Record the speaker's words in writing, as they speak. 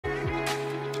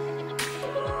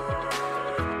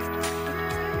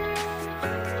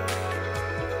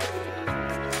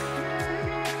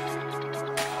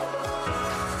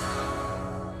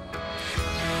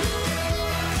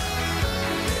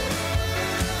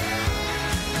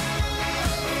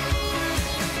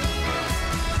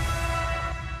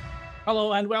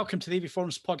Hello and welcome to the AV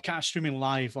Forums podcast, streaming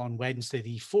live on Wednesday,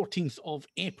 the 14th of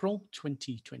April,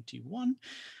 2021.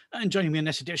 And joining me in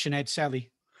this edition, Ed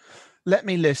Selley. Let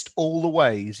me list all the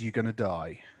ways you're going to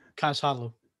die. Cas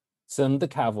Harlow. Send the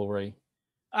cavalry.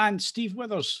 And Steve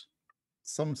Withers.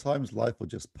 Sometimes life will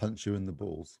just punch you in the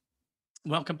balls.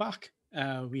 Welcome back.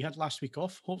 We had last week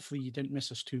off. Hopefully you didn't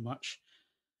miss us too much.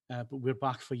 But we're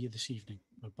back for you this evening.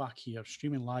 We're back here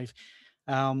streaming live.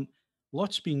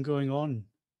 Lots been going on.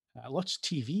 Lots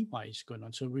TV-wise going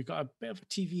on. So we've got a bit of a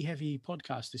TV-heavy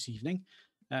podcast this evening.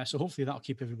 So hopefully that'll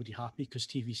keep everybody happy because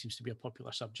TV seems to be a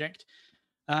popular subject.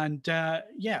 And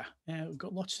we've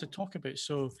got lots to talk about.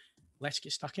 So let's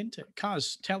get stuck into it.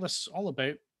 Kaz, tell us all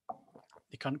about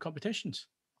the current competitions.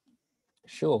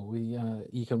 Sure.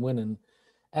 You can win an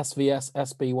SVS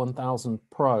SB-1000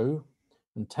 Pro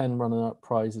and 10 runner-up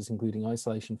prizes, including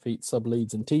isolation feet,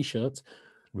 sub-leads, and T-shirts.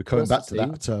 We're coming back to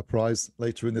that prize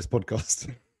later in this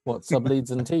podcast. What,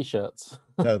 sub-leads and T-shirts?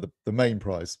 No, the main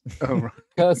prize. Oh, right.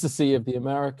 Courtesy of the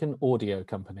American Audio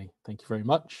Company. Thank you very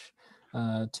much. 2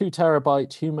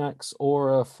 terabyte Humax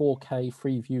Aura 4K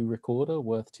Freeview recorder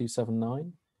worth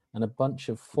 $279, and a bunch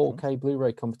of 4K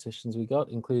Blu-ray competitions we got,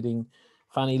 including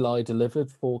Fanny Lie Delivered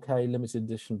 4K limited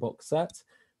edition box set,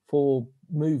 4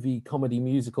 movie comedy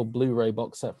musical Blu-ray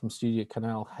box set from Studio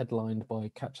Canal headlined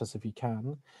by Catch Us If You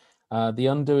Can, The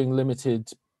Undoing limited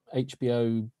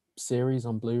HBO series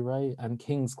on Blu-ray, and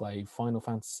Kingsglaive Final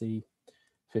Fantasy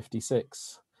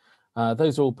 56.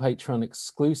 Those are all Patreon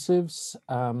exclusives,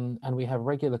 and we have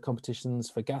regular competitions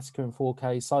for Gattaca in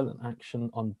 4K, Silent Action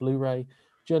on Blu-ray,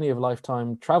 Journey of a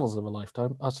Lifetime, Travels of a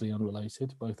Lifetime, utterly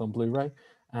unrelated, both on Blu-ray,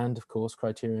 and of course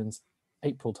Criterion's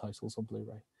April titles on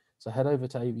Blu-ray. So head over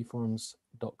to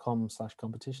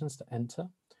avforums.com/competitions to enter.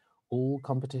 All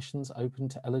competitions open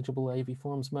to eligible AV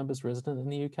Forums members resident in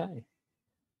the UK.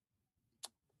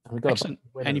 And we've got Excellent.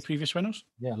 Any previous winners?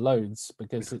 Yeah, loads,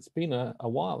 because it's been a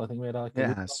while. I think we had like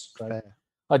Yeah, that's fair.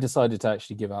 I decided to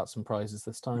actually give out some prizes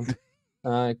this time.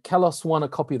 Kalos won a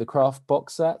copy of the Craft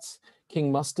box set.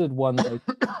 King Mustard won the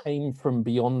Came From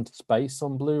Beyond Space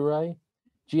on Blu-ray.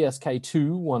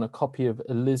 GSK2 won a copy of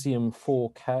Elysium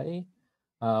 4K.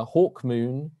 Hawk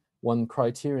Moon won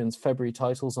Criterion's February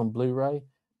titles on Blu-ray.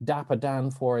 Dapper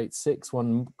Dan 486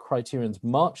 won Criterion's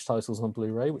March titles on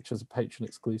Blu-ray, which was a Patreon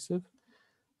exclusive.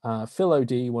 Phil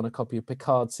OD won a copy of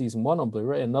Picard Season 1 on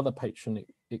Blu-ray, another Patreon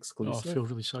exclusive. Oh, I feel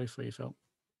really sorry for you, Phil.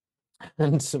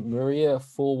 And Maria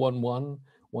 411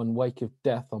 won Wake of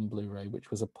Death on Blu-ray,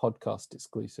 which was a podcast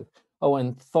exclusive. Oh,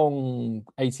 and Thong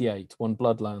 88 won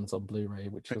Bloodlands on Blu-ray,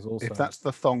 which was also... If that's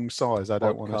the thong size, I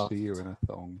don't want to podcast see you in a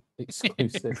thong.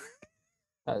 exclusive.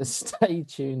 Stay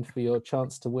tuned for your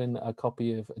chance to win a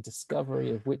copy of A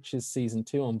Discovery of Witches Season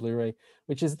 2 on Blu-ray,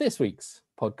 which is this week's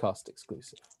podcast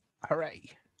exclusive. Hooray.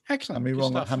 Excellent.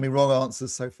 How many wrong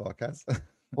answers so far, Kaz?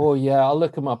 Oh, yeah, I'll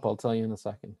look them up. I'll tell you in a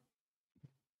second.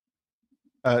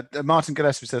 Martin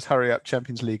Gillespie says, hurry up,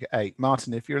 Champions League at 8.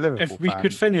 Martin, if you're a Liverpool fan... If we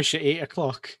could finish at 8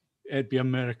 o'clock, it'd be a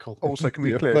miracle. Also, can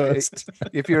we be clear,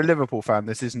 if you're a Liverpool fan,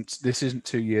 this isn't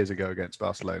 2 years ago against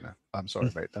Barcelona. I'm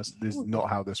sorry, mate. This is not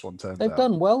how this one turns out. They've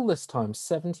done well this time.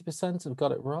 70% have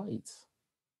got it right.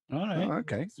 All right. Oh,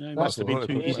 okay. It must have been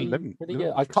too easy. Pretty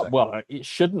good. I can't, well, it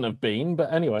shouldn't have been,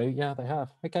 but anyway, yeah, they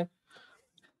have. Okay.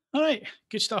 All right.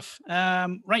 Good stuff.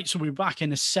 Right. So we're back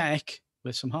in a sec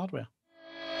with some hardware.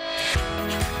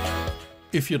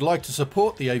 If you'd like to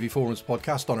support the AV Forums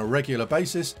podcast on a regular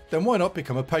basis, then why not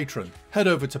become a patron? Head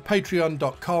over to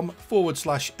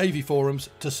patreon.com/AV Forums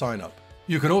to sign up.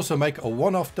 You can also make a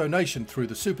one-off donation through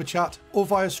the Super Chat or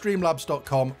via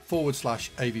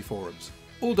streamlabs.com/AV Forums.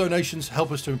 All donations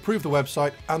help us to improve the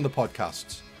website and the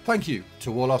podcasts. Thank you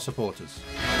to all our supporters.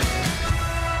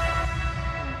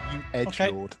 You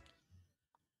edgelord.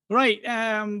 Right,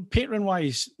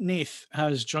 patron-wise, Nath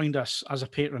has joined us as a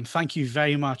patron. Thank you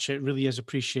very much. It really is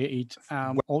appreciated.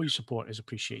 All your support is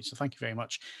appreciated. So thank you very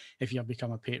much. If you have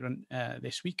become a patron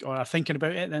this week or are thinking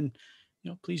about it, then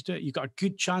please do it. You've got a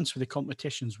good chance with the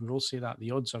competitions. We will say that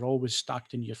the odds are always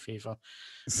stacked in your favour.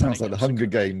 Sounds like the Hunger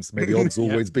Games. May the odds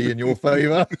always be in your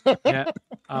favour. Yeah,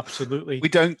 absolutely. We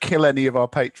don't kill any of our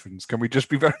patrons. Can we just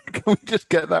be very? Can we just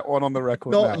get that one on the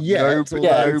record? Not now? yet.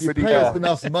 Nobody you pay us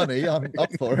enough money. I'm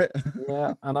up for it.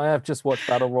 Yeah, and I have just watched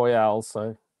Battle Royale,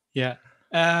 so yeah.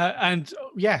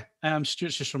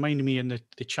 Stuart's just reminded me in the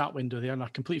chat window there, and I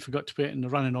completely forgot to put it in the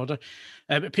running order.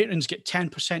 But patrons get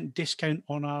 10% discount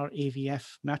on our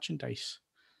AVF merchandise.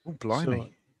 Oh, blimey. So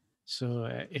So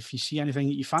if you see anything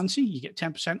that you fancy, you get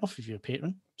 10% off if you're a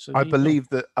patron. So I there you go. believe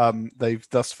that they've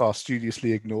thus far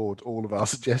studiously ignored all of our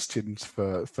suggestions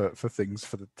for things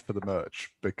for the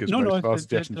merch, because most of our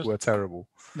suggestions were terrible.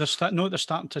 They're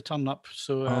starting to turn up.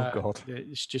 So Oh God,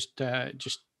 it's just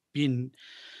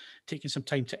taking some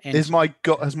time to end. has my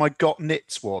got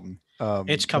knits one?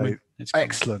 It's coming. It's coming.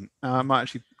 Excellent. I might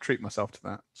actually treat myself to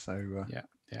that. So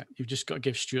yeah, you've just got to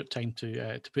give Stuart time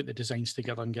to put the designs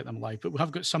together and get them live. But we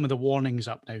have got some of the warnings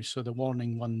up now, so the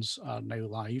warning ones are now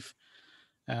live,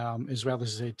 as well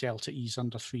as the Delta E's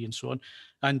under 3 and so on.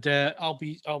 And I'll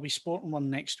be sporting one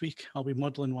next week. I'll be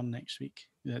modelling one next week.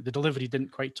 The delivery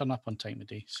didn't quite turn up on time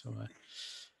today,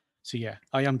 so yeah,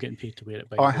 I am getting paid to wear it.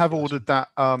 I have ordered that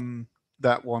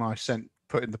that one I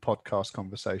put in the podcast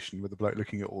conversation with the bloke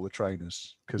looking at all the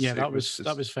trainers. Yeah, that was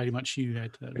very much you,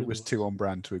 Ed. It was too on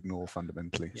brand to ignore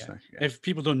fundamentally. Yeah. So, yeah. If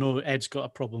people don't know, Ed's got a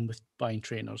problem with buying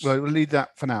trainers. Well, we'll leave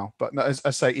that for now. But no, as I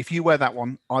say, if you wear that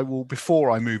one, I will,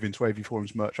 before I move into AV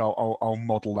Forums merch, I'll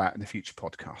model that in a future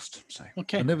podcast. So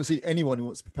okay. I've never seen anyone who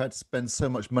was prepared to spend so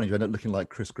much money to end up looking like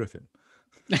Chris Griffin.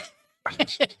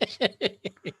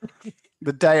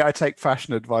 The day I take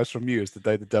fashion advice from you is the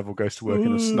day the devil goes to work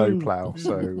in a snowplow.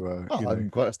 So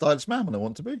I'm quite a stylish man when I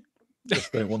want to be.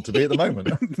 Just don't want to be at the moment.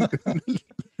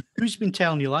 Who's been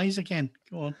telling you lies again?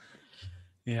 Go on.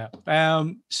 Yeah.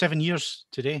 7 years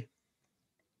today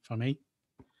for me.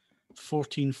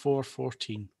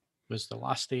 14/4/14 was the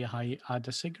last day I had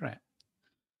a cigarette.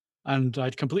 And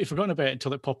I'd completely forgotten about it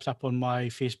until it popped up on my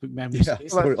Facebook memories. Yeah.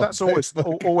 well, that's always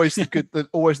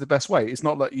the best way. It's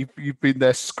not like you've been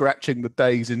there scratching the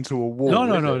days into a wall.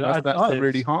 No. That's the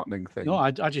really heartening thing. No,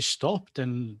 I just stopped,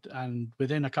 and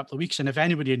within a couple of weeks, and if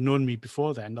anybody had known me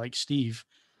before then, like Steve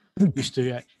used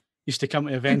to come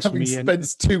to events with me.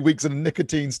 Spends 2 weeks in a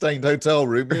nicotine-stained hotel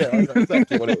room. Yeah, I know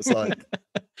exactly what it was like.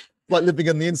 Like living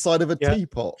in the inside of a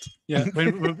teapot. Yeah,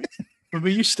 when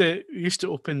we used to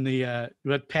open the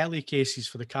we had Pele cases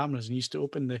for the cameras, and used to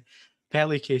open the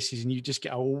Pele cases, and you just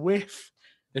get a whiff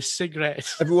of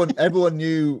cigarettes. Everyone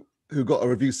knew who got a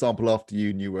review sample after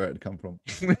you knew where it had come from.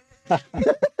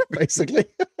 Basically.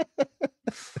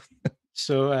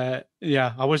 So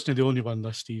yeah, I wasn't the only one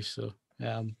there, Steve. So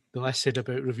the less said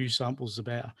about review samples, the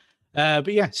better.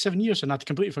 But yeah, 7 years, and I'd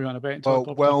completely forgotten about it.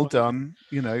 Well done.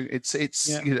 You know, it's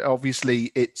you know,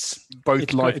 obviously it's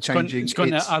both life changing. It's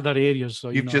gone to other areas. So,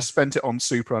 you've just spent it on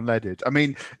super unleaded. I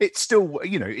mean, it's still,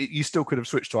 you know, you still could have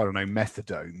switched to, I don't know,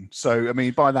 methadone. So I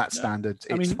mean, by that standard,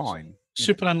 it's fine.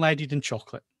 Super unleaded and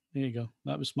chocolate. There you go.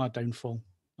 That was my downfall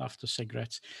after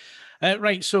cigarettes.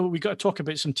 Right, so we got to talk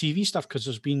about some TV stuff, because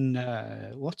there's been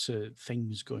lots of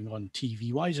things going on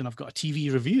TV wise, and I've got a TV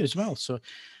review as well. So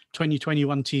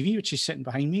 2021 TV, which is sitting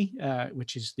behind me,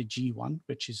 which is the G1,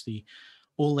 which is the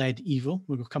OLED Evo.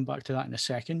 We'll come back to that in a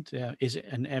second. Is it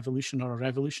an evolution or a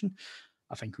revolution?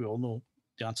 I think we all know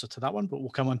the answer to that one, but we'll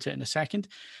come on to it in a second.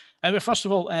 But first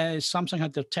of all, Samsung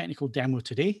had their technical demo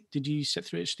today. Did you sit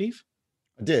through it, Steve?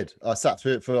 I did. I sat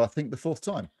through it for, I think, the 4th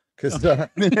time, because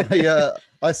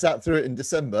I sat through it in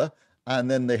December. And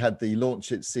then they had the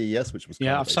launch at CES, which was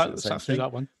I've sat through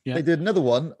that one. Yeah. They did another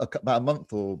one about a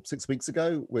month or 6 weeks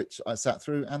ago, which I sat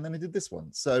through, and then they did this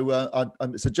one. So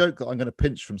it's a joke that I'm going to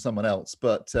pinch from someone else,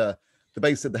 but the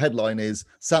headline is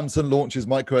Samsung launches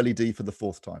micro LED for the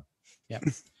 4th time. Yeah.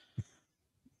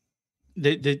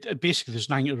 Basically, there's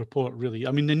nothing to report, really.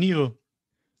 I mean, the Neo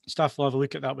stuff, we'll have a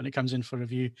look at that when it comes in for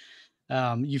review.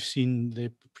 You've seen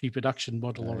the pre-production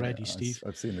model already, Steve.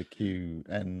 I've seen the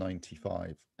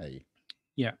QN95A.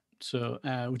 Yeah, so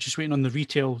we're just waiting on the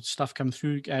retail stuff come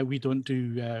through. We don't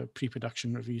do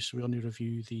pre-production reviews, so we only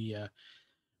review the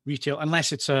retail,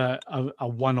 unless it's a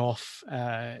one-off,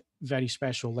 very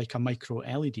special, like a micro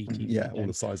LED TV. Yeah, all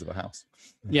the size of a house.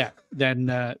 Yeah, then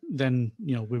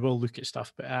you know, we will look at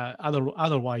stuff, but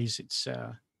otherwise it's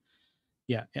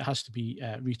yeah, it has to be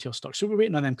retail stock. So we're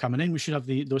waiting on them coming in. We should have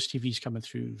those TVs coming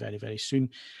through very, very soon.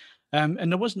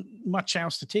 And there wasn't much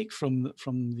else to take from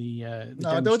the no,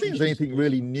 I don't think there's anything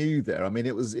really new there. I mean,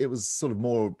 it was sort of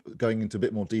more going into a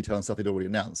bit more detail and stuff they'd already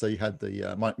announced. So you had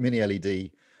the mini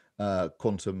LED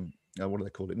quantum, what do they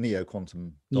call it? Neo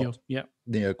quantum dot.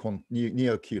 Neo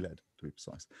QLED to be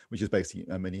precise, which is basically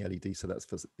a mini LED. So that's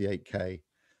for the 8K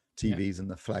TVs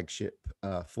and the flagship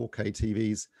 4K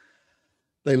TVs.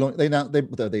 They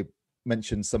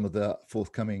mentioned some of the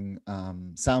forthcoming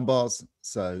sound bars.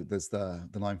 So there's the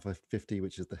 9550,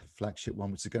 which is the flagship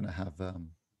one, which is going to have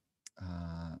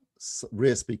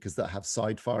rear speakers that have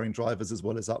side firing drivers as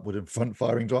well as upward and front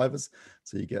firing drivers.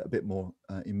 So you get a bit more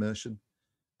immersion.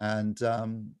 And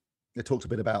they talked a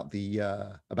bit about the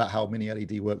about how mini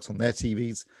LED works on their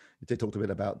TVs. They talked a bit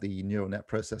about the neural net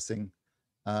processing,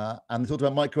 and they talked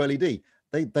about micro LED.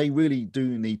 They really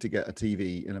do need to get a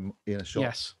TV in a shop,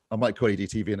 yes, a micro LED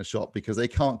TV in a shop, because they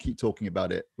can't keep talking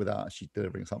about it without actually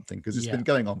delivering something, because it's been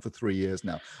going on for 3 years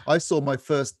now. I saw my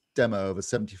first demo of a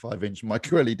 75-inch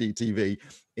micro LED TV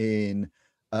in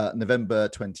November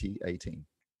 2018.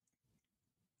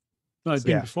 No, it'd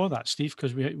been before that, Steve,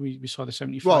 because we saw the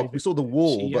 75. Well, we saw the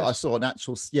wall, CES. but I saw an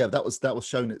actual. Yeah, that was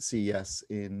shown at CES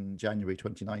in January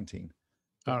 2019.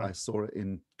 Right. I saw it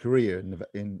in Korea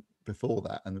in before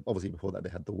that, and obviously before that they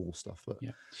had the wall stuff. But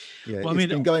well, it's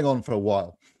been going on for a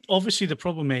while. Obviously, the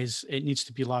problem is it needs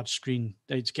to be large screen.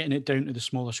 It's getting it down to the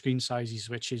smaller screen sizes,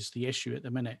 which is the issue at the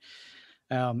minute.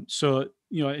 So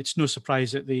it's no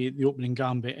surprise that the opening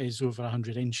gambit is over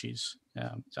 100 inches.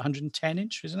 It's 110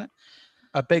 inch, isn't it?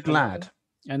 A big lad.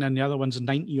 And then the other one's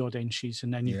 90 odd inches,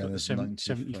 and then you've got the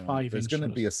 75 There's inch. going to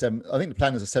be I think the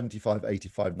plan is a 75,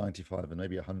 85, 95, and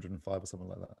maybe 105 or something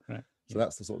like that. Right. So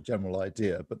that's the sort of general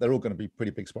idea, but they're all going to be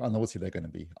pretty big, and obviously they're going to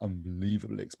be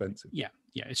unbelievably expensive. Yeah,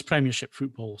 it's Premiership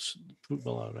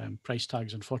footballer price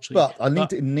tags, unfortunately.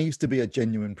 But it needs to be a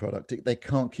genuine product. They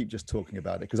can't keep just talking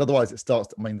about it, because otherwise it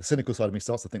starts. I mean, the cynical side of me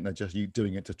starts to think they're just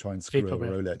doing it to try and screw over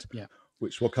OLED. Yeah.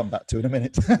 Which we'll come back to in a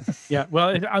minute. Yeah,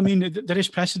 well, I mean, there is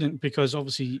precedent, because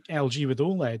obviously LG with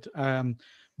OLED,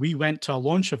 we went to a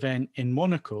launch event in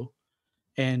Monaco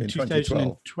in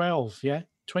 2012.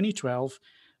 2012,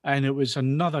 and it was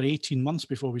another 18 months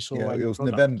before we saw. Yeah, it was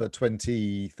November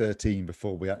 2013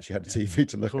 before we actually had a TV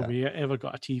to look at. Before we ever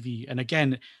got a TV, and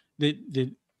again,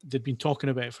 they'd been talking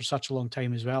about it for such a long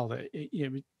time as well that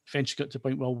it eventually got to the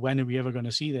point, well, when are we ever going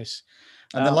to see this?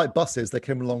 And then, like buses, they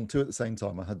came along too at the same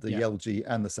time. I had the LG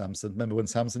and the Samsung. Remember when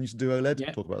Samsung used to do OLED? Yeah.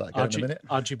 We'll talk about that again in a minute.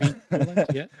 RGB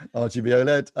OLED, yeah.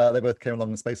 RGB OLED. They both came along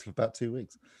in space for about 2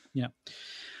 weeks. Yeah.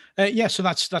 So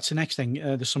that's the next thing.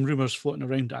 There's some rumors floating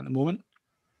around at the moment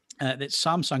that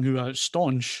Samsung, who are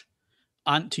staunch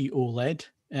anti-OLED,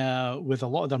 with a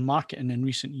lot of their marketing in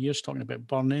recent years talking about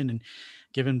burn-in and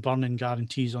giving burn-in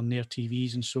guarantees on their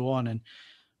TVs and so on, and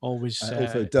always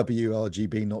also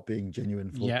WRGB not being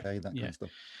genuine 4K, that kind of stuff.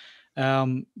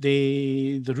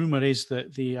 The rumor is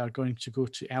that they are going to go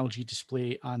to LG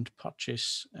Display and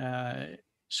purchase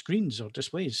screens or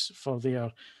displays for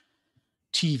their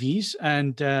TVs,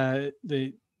 and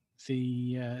the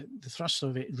thrust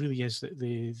of it really is that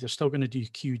they're still going to do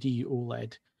QD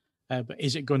OLED, but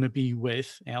is it going to be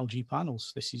with LG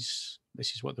panels? This is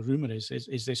what the rumor is.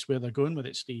 Is this where they're going with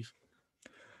it, Steve?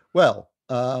 Well,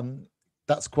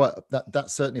 that's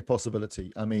certainly a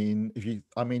possibility. I mean,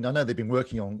 I know they've been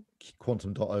working on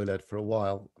quantum.oled for a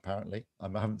while. Apparently, I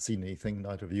haven't seen anything.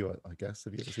 Neither of you, I guess.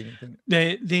 Have you ever seen anything?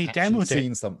 They demoed it.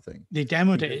 Seen something? They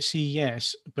demoed it at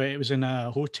CES, but it was in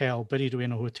a hotel, buried away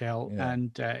in a hotel,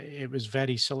 and it was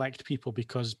very select people,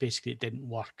 because basically it didn't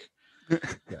work.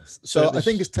 Yes. So I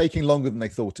think it's taking longer than they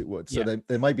thought it would. So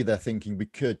they maybe they're thinking we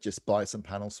could just buy some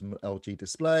panels from LG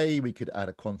Display. We could add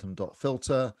a quantum dot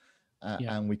filter.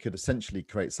 And we could essentially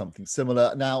create something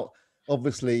similar. Now,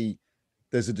 obviously,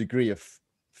 there's a degree of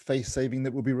face saving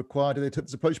that will be required if they took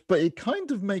this approach, but it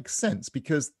kind of makes sense,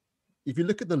 because if you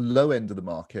look at the low end of the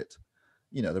market,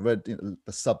 the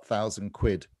sub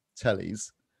 £1,000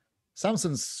 tellies,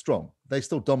 Samsung's strong. They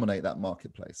still dominate that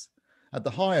marketplace. At the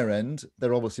higher end,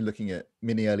 they're obviously looking at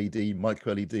mini LED,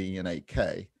 micro LED, and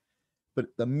 8K. But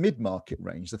the mid-market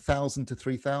range, the 1,000 to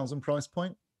 3,000 price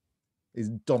point, is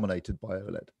dominated by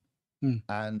OLED.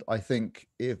 And I think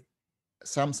if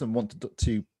Samsung wanted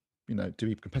to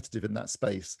be competitive in that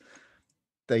space,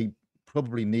 they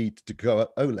probably need to go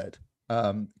at OLED,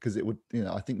 because it would,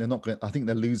 I think they're not going. I think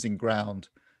they're losing ground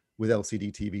with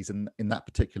LCD TVs in that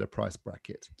particular price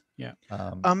bracket. Yeah.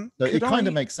 So it kind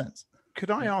of makes sense.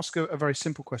 Could I ask a very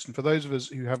simple question for those of us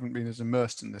who haven't been as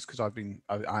immersed in this? Because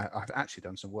I've actually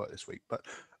done some work this week, but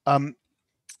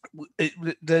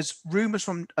there's rumors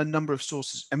from a number of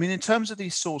sources. I mean, in terms of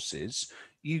these sources,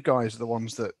 you guys are the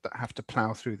ones that have to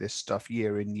plow through this stuff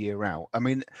year in, year out. I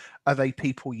mean, are they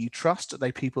people you trust? Are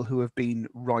they people who have been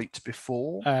right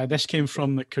before? This came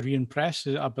from the Korean press,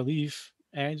 I believe,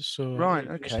 Ed. So right,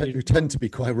 okay. Who tend to be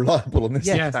quite reliable on this.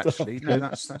 Yeah, actually, no,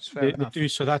 that's fair enough. They do.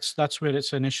 So that's where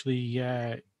it's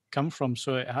initially come from.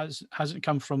 So it hasn't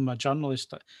come from a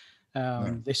journalist.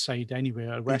 This side anyway,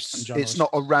 a Western journalist. It's not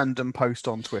a random post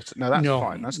on Twitter. No, that's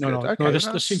fine. That's good. Okay,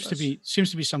 there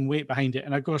seems to be some weight behind it,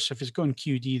 and of course, if it's going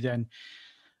QD, then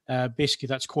basically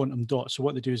that's quantum dot. So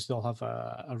what they do is they'll have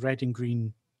a red and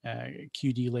green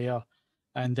QD layer,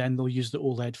 and then they'll use the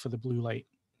OLED for the blue light.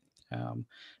 And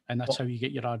that's how you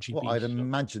get your RGB. What I'd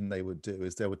imagine they would do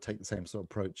is they would take the same sort of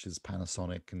approach as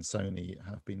Panasonic and Sony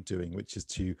have been doing, which is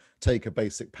to take a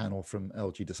basic panel from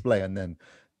LG Display and then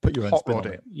put your own spin on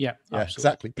it. Yeah,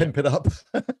 exactly. Pimp it up.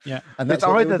 Yeah, and that's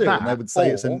what they would do. And they would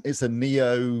say it's a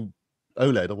Neo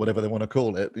OLED or whatever they want to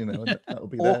call it, that'll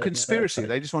be or conspiracy.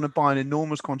 They just want to buy an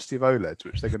enormous quantity of OLEDs,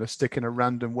 which they're going to stick in a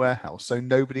random warehouse so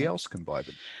nobody else can buy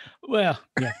them. Well,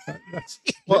 yeah, that's.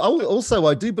 Well, also,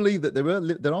 I do believe that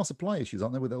there are supply issues,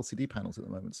 aren't there, with LCD panels at the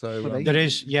moment? So there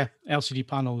is, LCD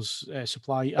panels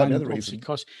supply and obviously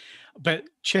cost, but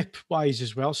chip wise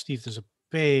as well, Steve. There's a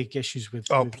big issues with.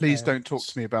 Oh, please don't talk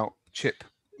to me about chip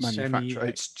manufacturer.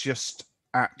 It's just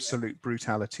absolute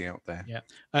brutality out there. Yeah,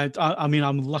 and I mean,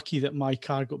 I'm lucky that my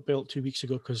car got built 2 weeks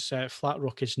ago because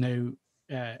Flatrock is now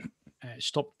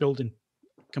stopped building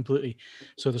completely.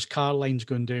 So there's car lines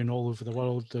going down all over the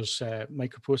world. There's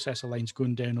microprocessor lines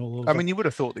going down all over. I mean, you would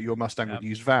have thought that your Mustang would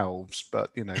use valves,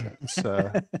 but that's.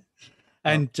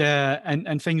 And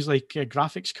things like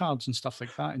graphics cards and stuff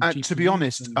like that. And to be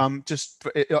honest, just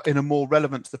in a more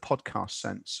relevant to the podcast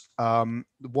sense, the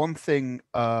one thing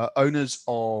owners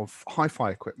of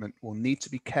hi-fi equipment will need to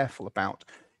be careful about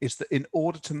is that in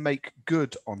order to make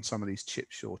good on some of these chip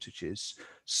shortages,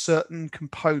 certain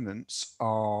components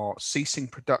are ceasing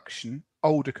production,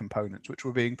 older components which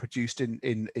were being produced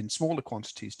in smaller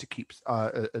quantities to keep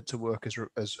to work as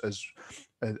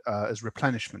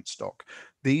replenishment stock.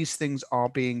 These things are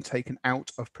being taken out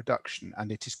of production,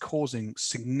 and it is causing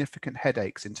significant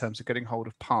headaches in terms of getting hold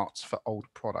of parts for old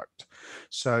product.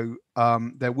 So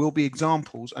there will be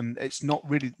examples, and it's not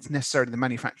really necessarily the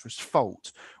manufacturer's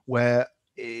fault, where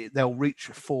they'll reach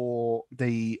for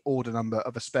the order number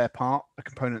of a spare part, a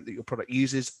component that your product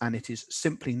uses, and it is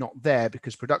simply not there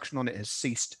because production on it has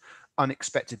ceased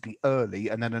unexpectedly early,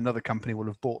 and then another company will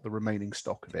have bought the remaining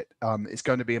stock of it. It's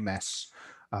going to be a mess,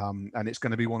 and it's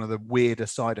going to be one of the weirder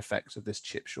side effects of this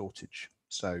chip shortage.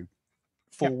 So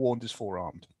forewarned is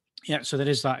forearmed. Yeah, so there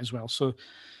is that as well. So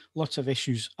lots of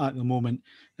issues at the moment.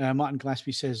 Martin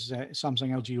Gillespie says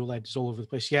Samsung LG OLED is all over the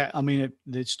place. Yeah, I mean,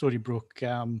 the story broke...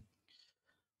 it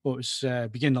was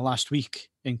beginning of last week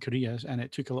in Korea, and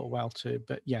it took a little while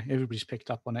but yeah, everybody's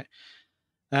picked up on it.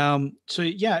 So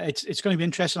yeah, it's going to be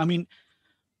interesting. I mean,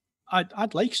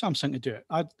 I'd like Samsung to do it.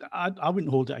 I wouldn't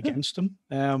hold it against them.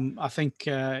 I think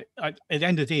at the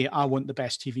end of the day, I want the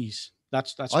best TVs.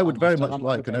 That's. I would very much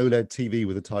like an OLED TV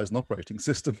with a Tizen operating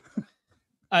system.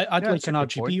 I'd like an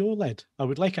RGB OLED. I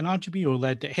would like an RGB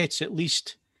OLED that hits at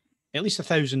least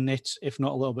 1,000 nits, if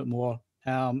not a little bit more.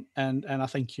 And I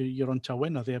think you're onto a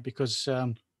winner there because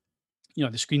the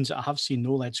screens that I have seen,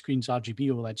 OLED screens, RGB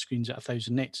OLED screens at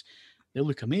 1,000 nits, they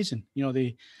look amazing.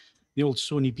 The old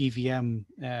Sony BVM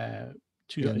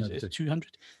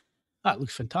 200, that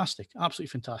looks fantastic,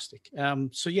 absolutely fantastic.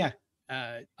 So yeah,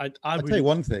 I'll tell you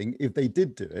one thing: if they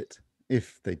did do it,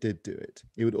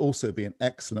 it would also be an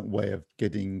excellent way of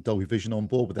getting Dolby Vision on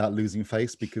board without losing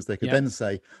face, because they could then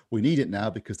say, we need it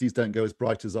now because these don't go as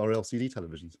bright as our LCD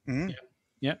televisions. Mm-hmm.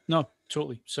 Yeah, no,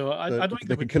 totally. So I don't think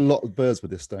they could kill a lot of birds with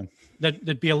this stone.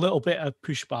 There'd be a little bit of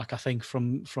pushback, I think,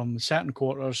 from certain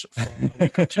quarters for a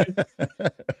week or two.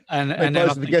 And then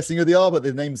I think... guessing who they are, but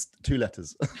their name's 2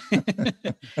 letters.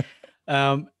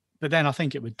 But then I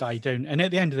think it would die down. And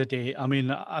at the end of the day, I mean,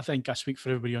 I think I speak for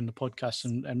everybody on the podcast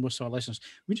and most of our listeners.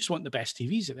 We just want the best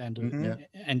TVs at the end of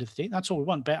the day. That's all we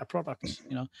want, better products,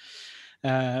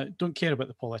 Don't care about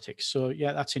the politics. So,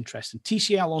 yeah, that's interesting.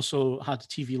 TCL also had a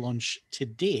TV launch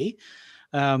today.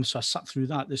 So I sat through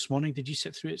that this morning. Did you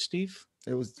sit through it, Steve?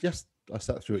 It was I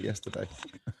sat through it yesterday.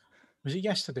 Was it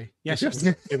yesterday? Yes, it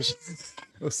was.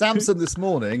 Well, Samsung this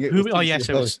morning. It was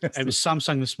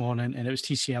Samsung this morning, and it was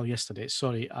TCL yesterday.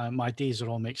 Sorry, my days are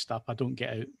all mixed up. I don't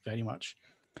get out very much.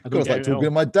 I was like talking to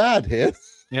my dad here.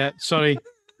 Yeah, sorry.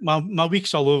 My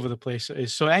week's all over the place. It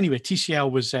is. So anyway,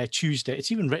 TCL was Tuesday.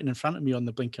 It's even written in front of me on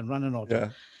the blink and running order. Yeah.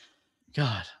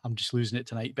 God, I'm just losing it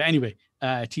tonight. But anyway,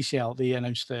 TCL, they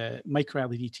announced the micro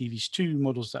LED TVs, 2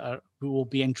 models who will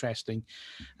be interesting.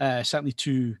 Certainly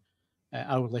to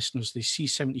our listeners, the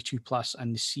C72 Plus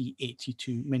and the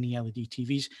C82 mini LED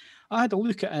TVs. I had a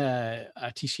look at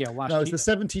a TCL last week. No, it's the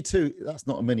 72. That's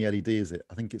not a mini LED, is it?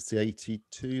 I think it's the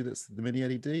 82 that's the mini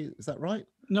LED. Is that right?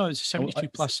 No, it's the 72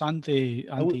 Plus and the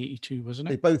 82, wasn't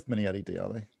it? They're both mini LED,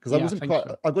 are they? Because I wasn't quite...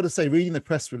 So. I've got to say, reading the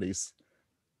press release,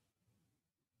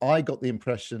 I got the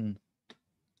impression...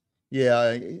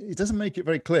 Yeah, it doesn't make it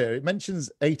very clear. It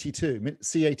mentions 82,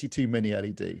 C82 mini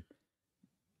LED.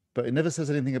 But it never says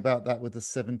anything about that with the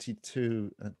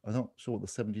 72. I'm not sure what the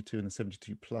 72 and the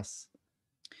 72 Plus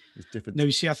It's different. No,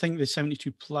 you see, I think the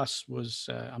 72 Plus was.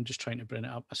 I'm just trying to bring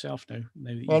it up myself now.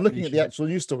 Well, I'm looking at the actual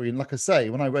news story, and like I say,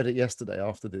 when I read it yesterday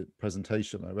after the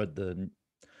presentation, I read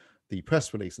the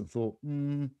press release and thought,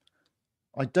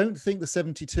 I don't think the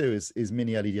 72 is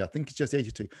mini LED. I think it's just the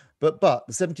 82. But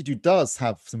the 72 does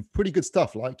have some pretty good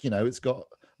stuff. Like, it's got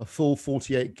a full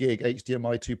 48 gig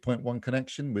HDMI 2.1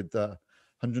 connection with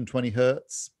 120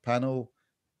 hertz panel,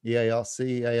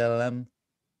 EARC, ALM,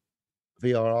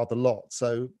 VRR, the lot.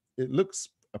 So it looks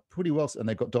pretty well, and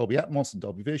they've got Dolby Atmos and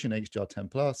Dolby Vision, HDR10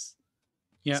 Plus.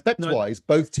 Yeah, specs-wise,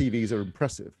 both TVs are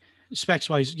impressive.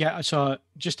 Specs-wise, yeah. So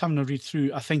just having a read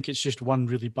through, I think it's just one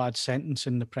really bad sentence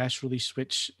in the press release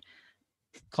which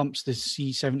clumps the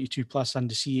C72 Plus and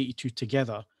the C82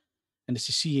 together, and it's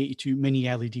a C82 mini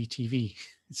LED TV.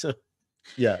 So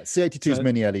yeah, C82 is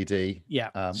mini LED.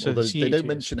 Yeah. So they don't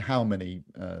mention how many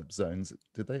zones,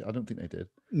 did they? I don't think they did.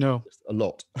 No, just a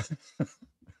lot.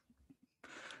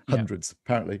 Hundreds,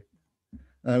 apparently.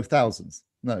 No, thousands.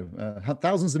 No,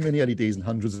 thousands of mini LEDs and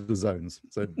hundreds of zones.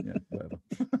 So yeah, whatever.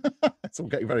 It's all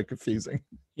getting very confusing.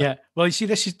 Yeah. Well, you see,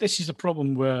 this is the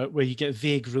problem where you get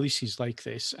vague releases like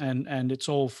this, and it's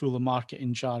all full of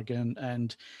marketing jargon,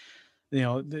 and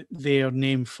they are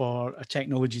named for a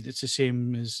technology that's the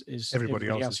same as everybody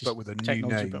else's, but with a new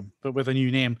name. But with a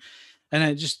new name. And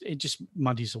it just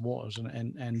muddies the waters,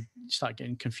 and you start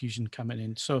getting confusion coming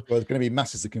in. So well, there's going to be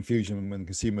masses of confusion when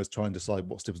consumers try and decide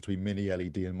what's the difference between mini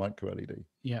LED and micro LED.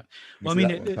 Yeah, well, I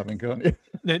mean,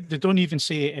 they don't even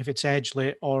say if it's edge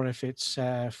lit or if it's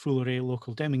full array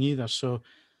local dimming either. So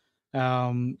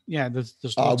yeah, there's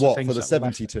lots of things for the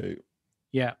 72.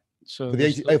 Yeah. So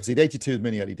obviously the 82 is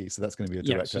mini LED, so that's going to be a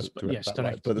direct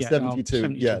backlight. But the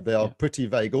 72, they are pretty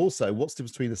vague. Also, what's the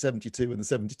difference between the 72 and the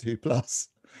 72 Plus?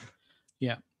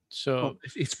 Yeah, so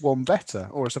it's one better,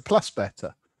 or it's a plus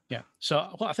better. Yeah.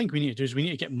 So what I think we need to do is we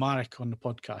need to get Marek on the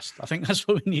podcast. I think that's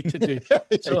what we need to do.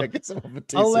 So get some of the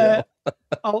TCL.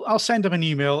 I'll send him an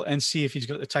email and see if he's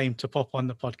got the time to pop on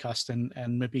the podcast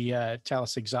and maybe tell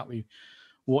us exactly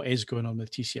what is going on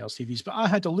with TCL's TVs. But I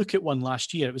had a look at one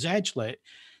last year. It was edge lit.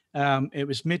 It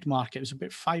was mid-market. It was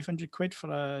about 500 quid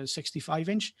for a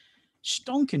 65-inch.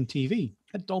 Stonking TV.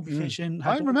 Had Dolby Vision.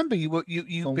 I remember you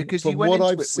because you went into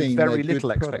it with very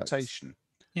little expectation.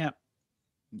 Yeah.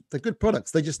 They're good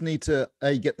products. They just need to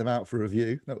get them out for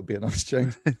review. That would be a nice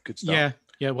change. Good stuff.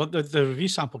 Yeah. Well, the review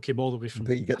sample came all the way from. I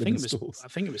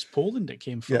think it was Poland. It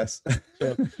came from. Yes.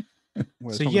 So,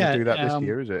 well, so yeah, do that this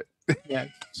year, is it? Yeah.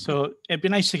 So it'd be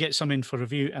nice to get some in for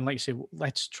review, and like I say,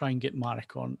 let's try and get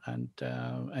Marek on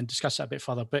and discuss that a bit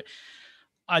further. But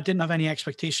I didn't have any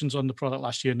expectations on the product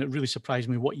last year, and it really surprised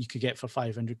me what you could get for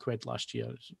 500 quid last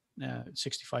year.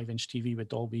 65-inch TV with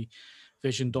Dolby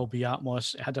Vision, Dolby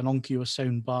Atmos. It had an Onkyo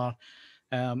sound bar.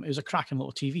 It was a cracking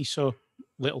little TV. So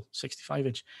little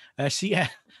 65-inch. So yeah,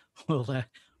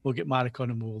 we'll get Marek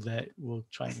on and we'll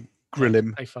try and grill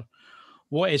him for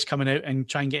what is coming out and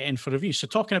try and get in for review. So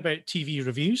talking about TV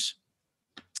reviews,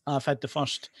 I've had the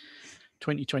first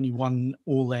 2021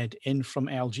 OLED in from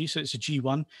LG. So it's a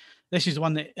G1. This is the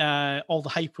one that all the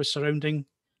hype was surrounding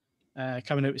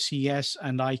coming out at CES,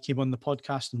 and I came on the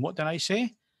podcast, and what did I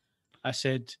say? I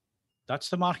said, that's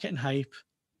the marketing hype.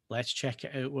 Let's check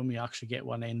it out when we actually get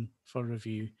one in for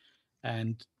review.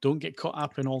 And don't get caught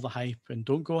up in all the hype, and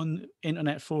don't go on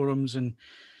internet forums and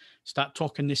start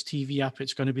talking this TV up.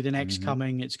 It's going to be the next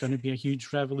coming. It's going to be a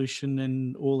huge revolution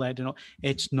in OLED and all.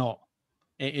 It's not.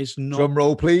 It is not. Drum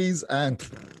roll, please. And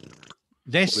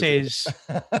this is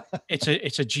it's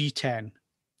a G10.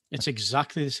 It's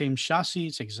exactly the same chassis.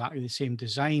 It's exactly the same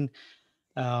design.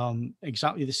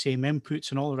 Exactly the same inputs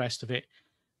and all the rest of it.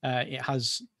 It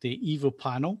has the Evo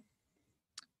panel.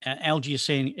 LG is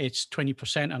saying it's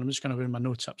 20%, and I'm just going to bring my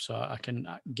notes up so I can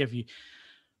give you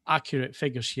accurate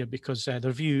figures here, because the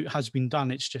review has been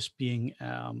done. It's just being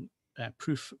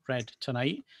proofread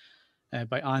tonight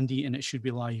by Andy, and it should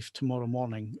be live tomorrow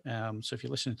morning. So if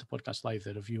you're listening to the podcast live,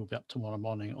 the review will be up tomorrow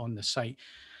morning on the site.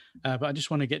 But I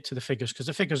just want to get to the figures, because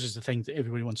the figures is the thing that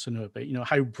everybody wants to know about.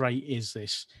 How bright is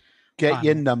this? Get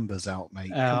your numbers out,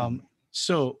 mate.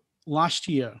 So last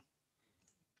year,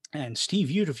 and Steve,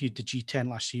 you reviewed the G10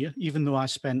 last year, even though I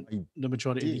spent the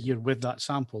majority of the year with that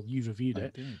sample. You reviewed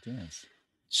it. I did, yes.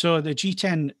 So the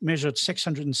G10 measured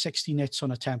 660 nits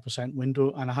on a 10%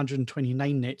 window and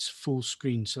 129 nits full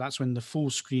screen. So that's when the full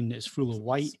screen is full of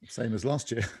white. Same as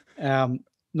last year.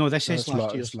 No, this is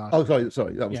last year. Oh,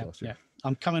 sorry, that was last year.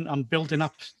 Yeah. I'm building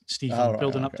up, Steve. I'm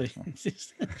building up the.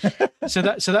 So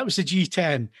that was the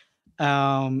G10.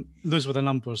 Those were the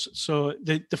numbers. So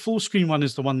the full screen one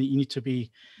is the one that you need to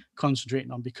be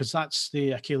concentrating on, because that's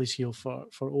the Achilles heel for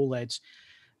OLEDs.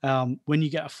 When you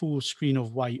get a full screen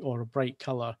of white or a bright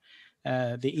color,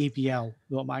 the ABL,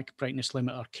 the automatic brightness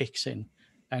limiter, kicks in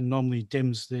and normally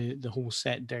dims the whole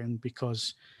set down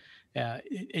because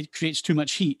it creates too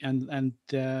much heat and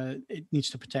it needs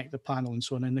to protect the panel and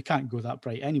so on, and they can't go that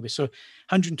bright anyway. So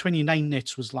 129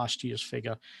 nits was last year's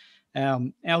figure.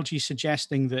 LG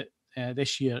suggesting that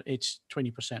this year it's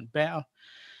 20% better.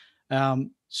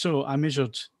 So I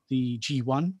measured the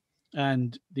G1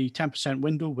 and the 10%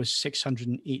 window was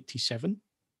 687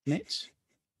 nits.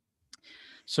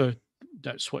 So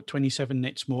that's what, 27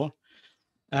 nits more.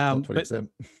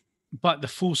 But the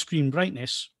full screen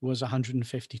brightness was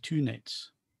 152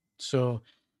 nits. So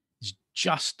it's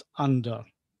just under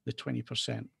the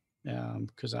 20%,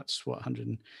 because that's what,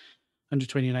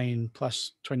 129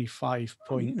 plus 25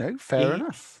 point. Fair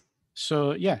enough.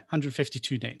 So yeah,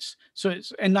 152 nits. So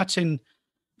and that's in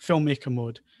filmmaker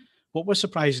mode. What was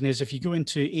surprising is if you go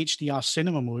into HDR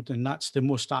cinema mode, and that's the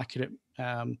most accurate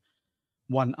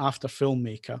one after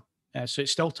filmmaker. So it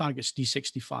still targets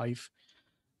D65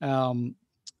 and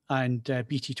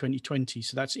BT 2020.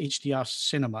 So that's HDR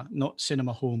cinema, not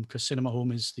cinema home, because cinema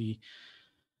home is the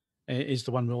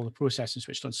one with all the processing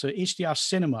switched on. So HDR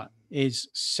cinema is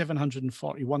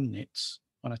 741 nits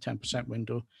on a 10%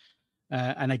 window.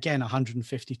 And again,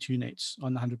 152 nits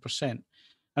on the 100%.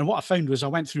 And what I found was I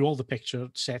went through all the picture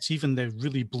sets, even the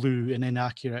really blue and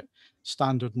inaccurate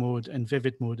standard mode and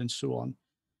vivid mode and so on.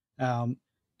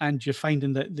 And you're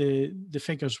finding that the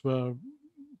figures were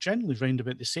generally round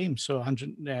about the same. So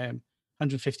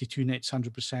 152 nits,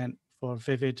 100% for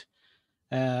vivid.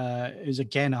 It was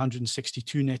again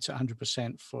 162 nits at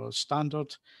 100% for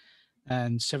standard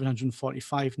and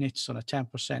 745 nits on a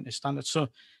 10% is standard. So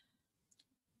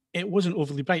it wasn't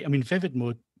overly bright. I mean, vivid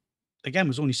mode, again,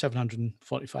 was only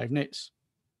 745 nits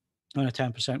on a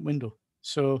 10% window.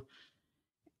 So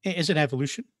it is an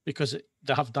evolution because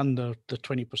they have done the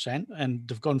 20% and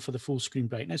they've gone for the full screen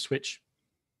brightness, which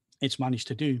it's managed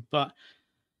to do. But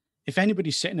if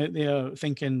anybody's sitting out there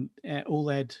thinking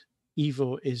OLED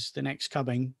Evo is the next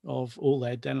coming of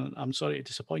OLED, then I'm sorry to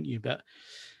disappoint you, but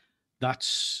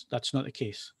that's not the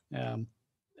case.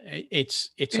 It's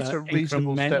a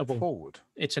reasonable step forward.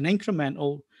 It's an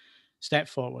incremental step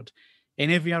forward. In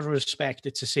every other respect,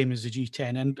 it's the same as the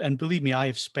G10. And believe me, I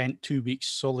have spent 2 weeks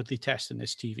solidly testing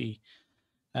this TV.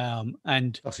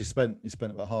 And actually spent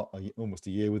about almost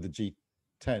a year with the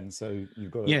G10, so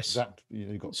you've got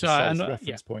you've got a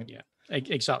reference point. Yeah,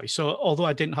 exactly. So although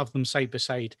I didn't have them side by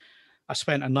side, I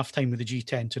spent enough time with the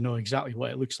G10 to know exactly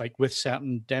what it looks like with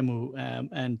certain demo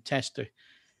and test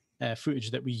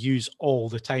footage that we use all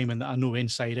the time and that I know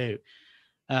inside out.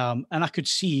 And I could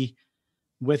see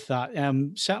with that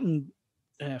certain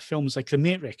films like The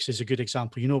Matrix is a good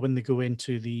example. You know, when they go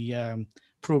into the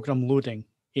program loading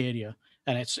area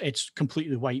and it's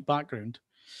completely white background.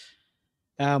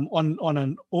 On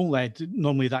an OLED,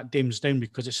 normally that dims down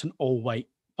because it's an all white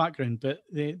background, but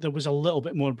there was a little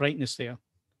bit more brightness there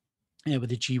with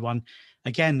the G1.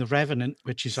 Again, The Revenant,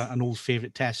 which is an old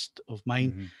favorite test of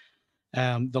mine.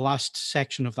 Mm-hmm. The last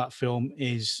section of that film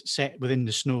is set within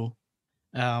the snow.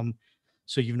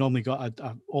 So you've normally got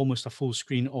almost a full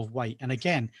screen of white. And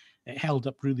again, it held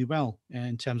up really well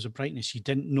in terms of brightness. You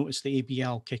didn't notice the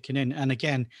ABL kicking in. And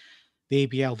again, the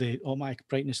ABL, the automatic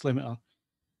brightness limiter,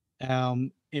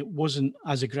 it wasn't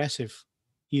as aggressive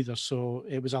either. So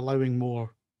it was allowing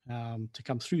more to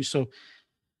come through. So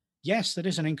yes, there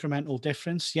is an incremental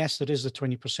difference. Yes, there is the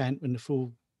 20% in the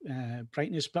full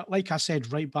brightness. But like I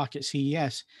said, right back at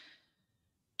CES,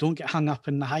 don't get hung up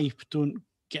in the hype. Don't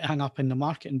get hung up in the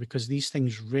marketing, because these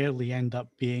things rarely end up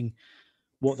being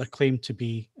what they're claimed to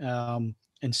be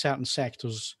in certain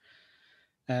sectors,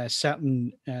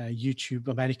 certain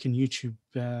American YouTube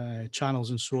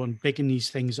channels and so on, bigging these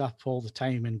things up all the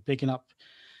time and bigging up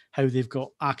how they've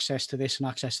got access to this and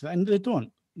access to that. And they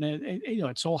don't. You know,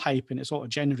 it's all hype and it's all to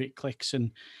generate clicks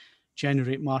and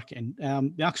generate marketing.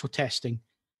 The actual testing,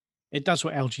 it does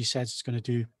what LG says it's going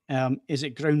to do. Is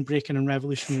it groundbreaking and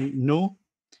revolutionary? No.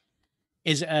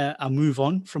 Is it a move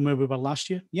on from where we were last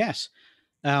year? Yes.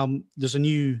 There's a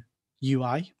new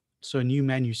UI, so a new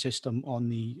menu system on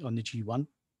the G1,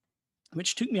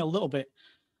 which took me a little bit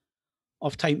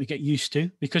of time to get used to,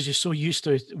 because you're so used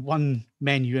to one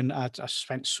menu, and I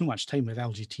spent so much time with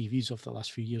LG TVs over the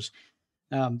last few years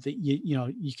that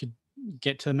you could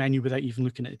get to the menu without even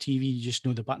looking at the TV. You just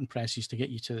know the button presses to get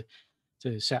you to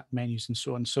certain menus and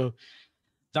so on. So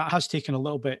that has taken a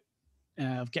little bit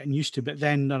of getting used to, but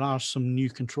then there are some new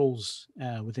controls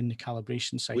within the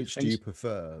calibration side. Which do you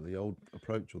prefer, the old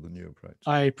approach or the new approach?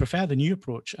 I prefer the new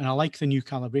approach, and I like the new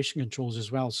calibration controls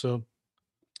as well. So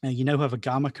you now have a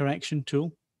gamma correction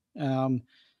tool,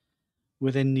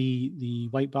 within the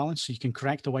white balance. So you can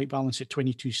correct the white balance at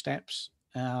 22 steps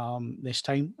this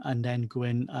time, and then go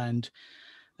in and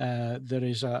there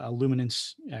is a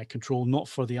luminance control, not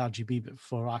for the RGB, but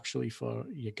for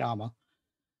your gamma.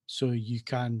 So you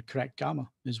can correct gamma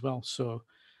as well. So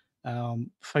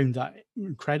found that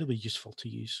incredibly useful to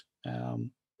use.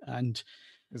 And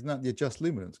isn't that the adjust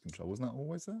luminance control? Wasn't that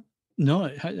always there? No,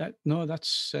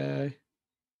 that's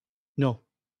no,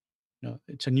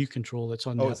 it's a new control. It's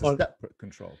on. Oh, it's a separate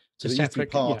control. It's a separate, used to be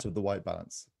part of the white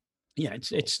balance. Yeah,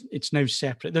 it's now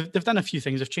separate. They've done a few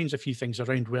things. They've changed a few things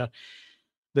around where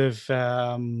they've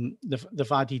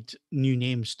added new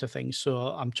names to things. So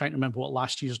I'm trying to remember what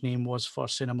last year's name was for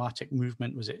cinematic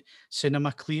movement. Was it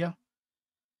Cinema Clear?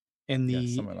 In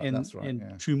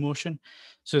True Motion.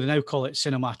 So they now call it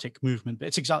cinematic movement, but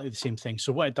it's exactly the same thing.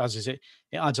 So what it does is it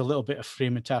adds a little bit of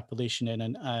frame interpolation in,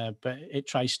 and but it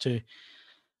tries to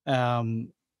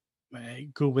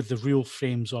go with the real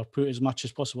frames, or put as much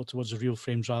as possible towards the real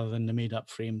frames rather than the made up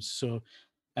frames. So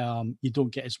you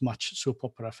don't get as much soap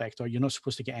opera effect, or you're not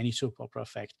supposed to get any soap opera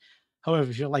effect.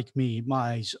 However, if you're like me,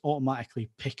 my eyes automatically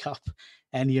pick up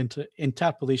any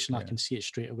interpolation. I can see it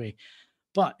straight away.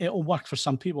 But it'll work for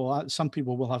some people. Some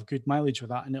people will have good mileage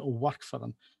with that, and it'll work for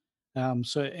them.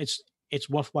 So it's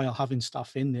worthwhile having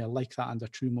stuff in there like that under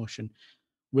True Motion,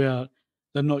 where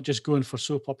they're not just going for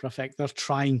soap opera effect. They're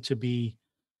trying to be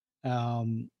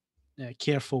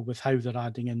careful with how they're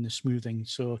adding in the smoothing.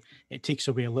 So it takes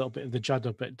away a little bit of the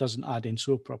judder, but it doesn't add in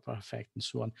soap opera effect and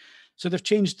so on. So they've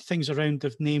changed things around.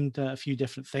 They've named a few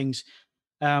different things.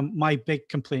 My big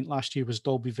complaint last year was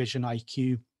Dolby Vision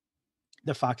IQ.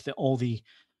 The fact that all the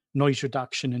noise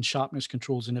reduction and sharpness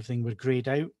controls and everything were grayed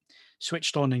out,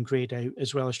 switched on and grayed out,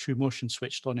 as well as True Motion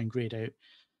switched on and grayed out.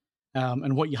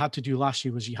 And what you had to do last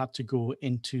year was you had to go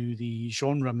into the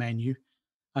genre menu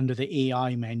under the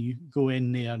AI menu, go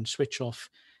in there and switch off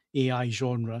AI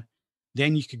genre.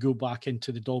 Then you could go back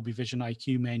into the Dolby Vision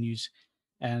IQ menus,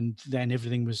 and then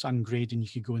everything was ungrayed and you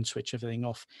could go and switch everything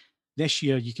off. This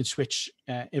year, you can switch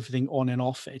everything on and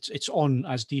off. It's on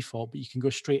as default, but you can go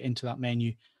straight into that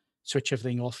menu, switch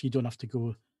everything off. You don't have to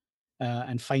go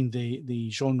and find the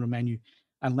genre menu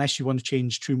unless you want to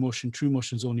change True Motion. True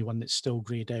Motion is the only one that's still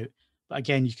grayed out. But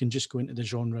again, you can just go into the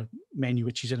genre menu,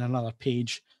 which is in another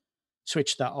page,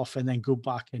 switch that off, and then go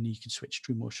back and you can switch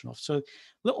True Motion off. So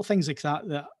little things like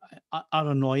that are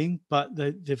annoying, but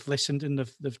they've listened and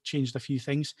they've changed a few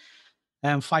things.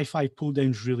 5.5 pull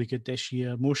down's really good this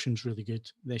year. Motion's really good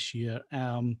this year.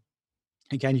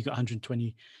 Again, you've got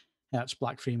 120 hertz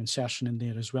black frame insertion in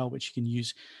there as well, which you can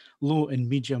use. Low and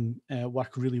medium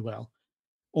work really well.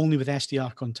 Only with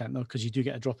SDR content though, because you do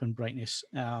get a drop in brightness.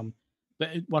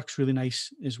 But it works really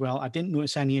nice as well. I didn't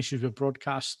notice any issues with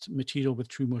broadcast material with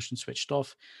True Motion switched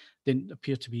off. Didn't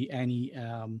appear to be any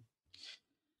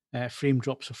frame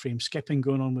drops or frame skipping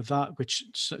going on with that, which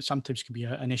sometimes can be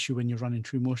an issue when you're running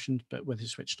True Motion, but with it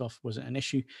switched off wasn't an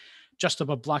issue. Just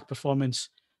above black performance,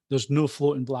 there's no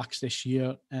floating blacks this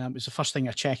year. It's the first thing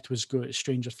I checked was go to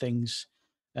Stranger Things,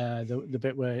 the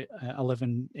bit where I live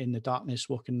in the darkness,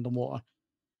 walking in the water.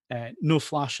 No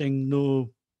flashing, no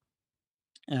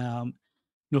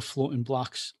floating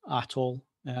blacks at all.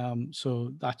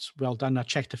 So that's well done. I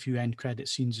checked a few end credit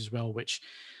scenes as well, which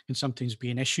can sometimes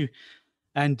be an issue.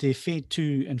 And the fade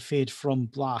to and fade from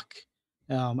black,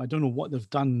 I don't know what they've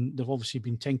done. They've obviously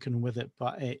been tinkering with it,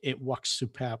 but it works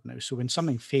superb now. So when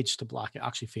something fades to black, it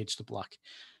actually fades to black.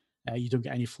 You don't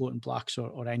get any floating blacks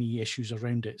or any issues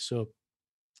around it. So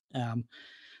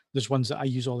there's ones that I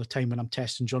use all the time when I'm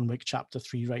testing John Wick Chapter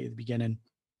 3 right at the beginning.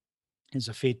 Is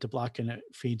a fade to black and it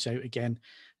fades out again.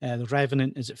 The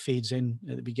Revenant is it fades in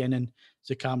at the beginning.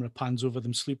 The camera pans over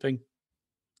them sleeping.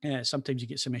 Sometimes you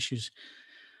get some issues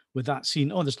with that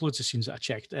scene. Oh, there's loads of scenes that I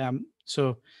checked.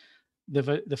 So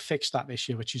they've fixed that this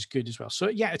year, which is good as well. So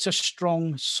yeah, it's a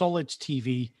strong, solid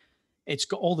TV. It's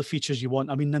got all the features you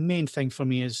want. I mean, the main thing for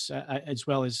me is as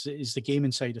well is the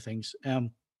gaming side of things.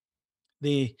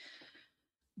 The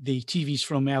TVs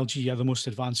from LG are the most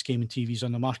advanced gaming TVs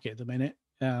on the market at the minute.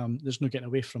 There's no getting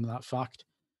away from that fact.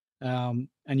 And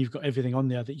you've got everything on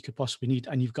there that you could possibly need.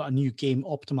 And you've got a new game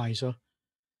optimizer.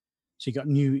 So you've got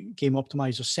a new game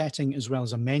optimizer setting as well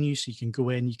as a menu. So you can go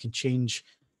in, you can change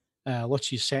lots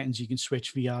of your settings. You can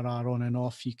switch VRR on and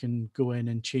off. You can go in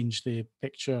and change the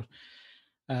picture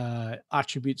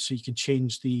attributes. So you can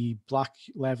change the black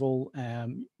level.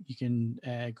 You can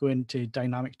go into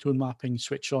dynamic tone mapping,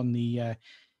 switch on the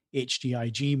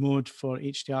HDIG mode for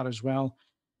HDR as well.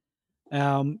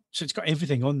 So it's got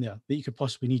everything on there that you could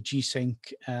possibly need.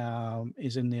 G-Sync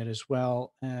is in there as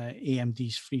well.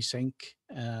 AMD's FreeSync.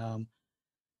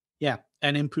 Yeah,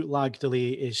 and input lag delay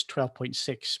is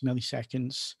 12.6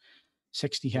 milliseconds,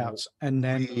 60 hertz, and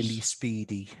then really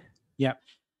speedy. Yeah,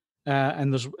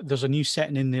 and there's a new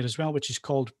setting in there as well, which is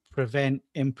called prevent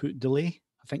input delay.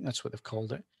 I think that's what they've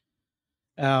called it.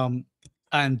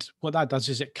 And what that does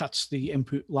is it cuts the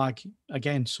input lag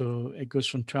again, so it goes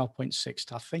from 12.6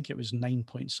 to I think it was 9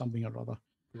 point something or other.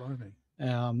 Blimey.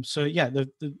 So yeah,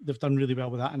 they've done really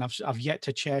well with that, and I've yet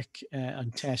to check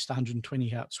and test 120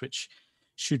 hertz, which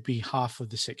should be half of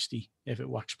the 60 if it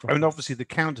works properly. I mean, obviously, the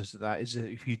counter to that is that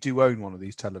if you do own one of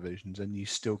these televisions and you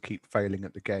still keep failing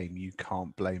at the game, you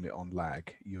can't blame it on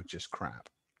lag. You're just crap.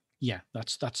 Yeah,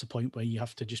 that's the point where you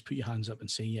have to just put your hands up and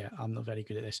say, yeah, I'm not very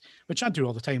good at this, which I do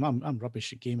all the time. I'm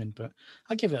rubbish at gaming, but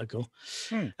I'll give it a go.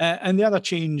 And the other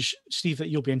change, Steve, that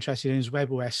you'll be interested in is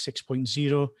WebOS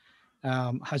 6.0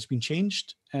 has been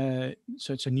changed.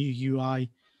 So it's a new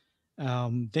UI.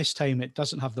 This time it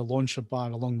doesn't have the launcher bar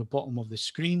along the bottom of the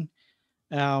screen.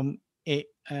 It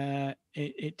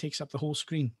takes up the whole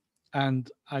screen, and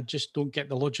I just don't get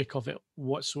the logic of it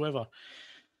whatsoever.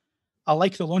 I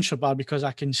like the launcher bar because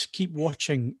I can keep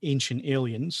watching Ancient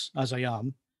Aliens as I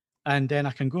am, and then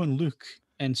I can go and look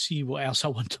and see what else I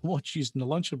want to watch using the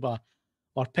launcher bar,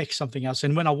 or pick something else.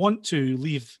 And when I want to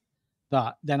leave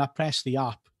that, then I press the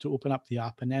app to open up the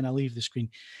app, and then I leave the screen.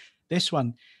 This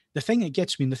one, the thing that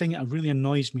gets me, and the thing that really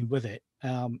annoys me with it,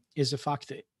 is the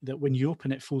fact that when you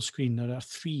open it full screen, there are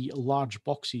 3 large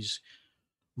boxes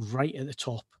right at the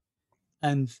top,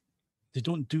 and they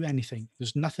don't do anything.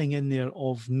 There's nothing in there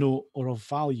of note or of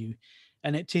value,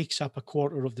 and it takes up a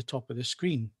quarter of the top of the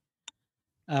screen.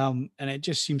 And it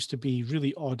just seems to be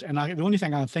really odd. And the only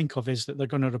thing I think of is that they're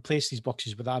going to replace these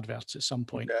boxes with adverts at some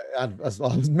point. That's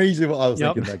immediately what I was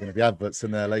thinking. They're going to be adverts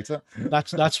in there later.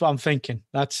 That's what I'm thinking.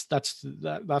 That's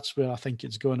where I think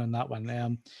it's going on that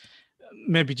one.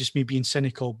 Maybe just me being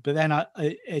cynical, but then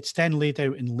it's then laid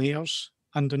out in layers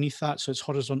underneath that, so it's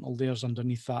horizontal layers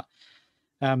underneath that.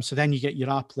 So then you get your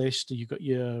app list, you got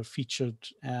your featured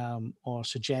or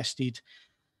suggested,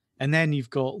 and then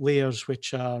you've got layers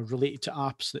which are related to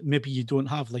apps that maybe you don't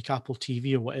have, like Apple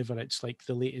TV or whatever. It's like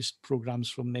the latest programs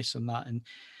from this and that,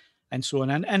 and so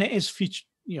on. And it is featured.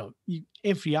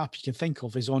 Every app you can think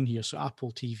of is on here. So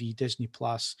Apple TV, Disney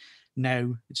Plus,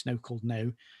 Now. It's now called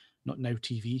Now, not Now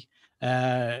TV.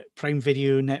 Prime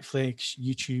Video, Netflix,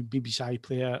 YouTube, BBC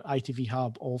iPlayer, ITV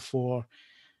Hub, all 4.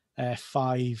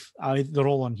 5, they're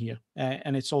all on here,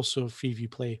 and it's also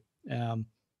Freeview Play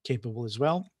capable as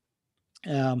well.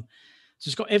 So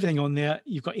it's got everything on there.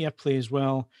 You've got AirPlay as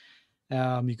well.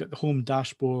 You've got the home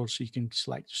dashboard, so you can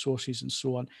select sources and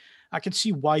so on. I can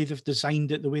see why they've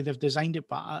designed it the way they've designed it,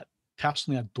 but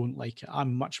personally, I don't like it. I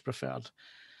much preferred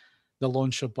the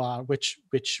launcher bar, which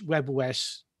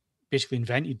WebOS basically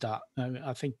invented that.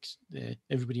 I think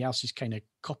everybody else has kind of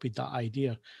copied that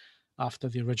idea after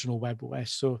the original WebOS.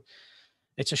 So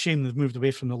it's a shame they've moved away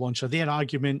from the launcher. Their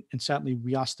argument, and certainly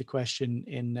we asked the question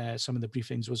in some of the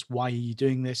briefings, was, why are you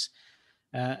doing this?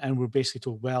 And we're basically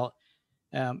told, well,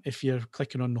 if you're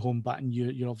clicking on the home button,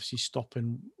 you're obviously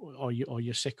stopping, or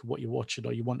you're sick of what you're watching,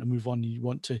 or you want to move on and you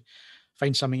want to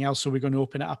find something else. So we're going to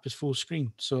open it up as full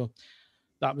screen. So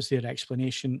that was their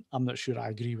explanation. I'm not sure I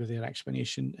agree with their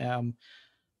explanation.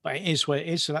 But it is what it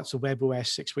is. So that's the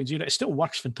WebOS 6.0. It still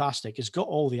works fantastic. It's got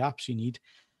all the apps you need.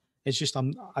 It's just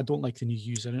I don't like the new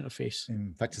user interface.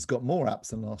 In fact, it's got more apps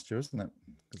than last year, isn't it?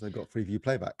 Because they've got Freeview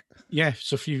Playback. Yeah,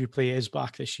 so Freeview Play is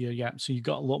back this year. Yeah, so you've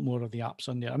got a lot more of the apps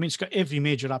on there. I mean, it's got every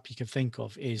major app you can think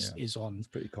of is on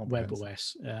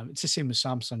WebOS. It's the same as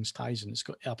Samsung's Tizen. It's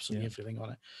got absolutely everything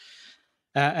on it.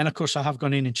 And of course, I have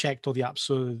gone in and checked all the apps.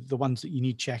 So the ones that you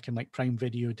need checking, like Prime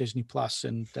Video, Disney Plus,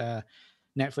 and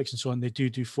Netflix and so on, they do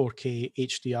 4K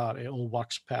HDR. It all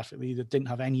works perfectly. They didn't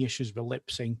have any issues with lip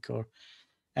sync or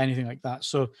anything like that.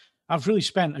 So I've really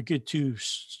spent a good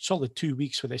solid 2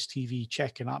 weeks with this TV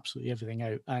checking absolutely everything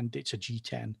out. And it's a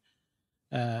G10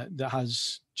 that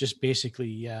has just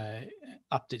basically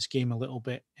upped its game a little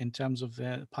bit in terms of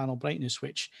the panel brightness,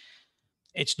 which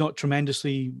it's not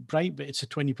tremendously bright, but it's a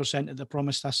 20% that they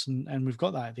promised us. And we've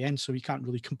got that at the end. So we can't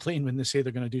really complain when they say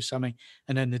they're going to do something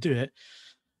and then they do it.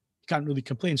 Can't really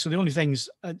complain. So the only things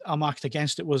I marked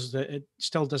against it was that it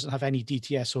still doesn't have any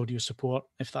DTS audio support.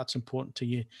 If that's important to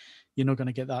you, you're not going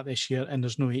to get that this year. And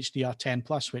there's no HDR10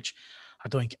 Plus, which I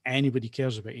don't think anybody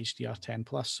cares about HDR10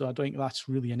 Plus. So I don't think that's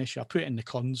really an issue. I put it in the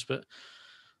cons, but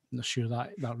I'm not sure that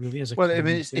really is a con. Well, I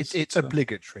mean, it's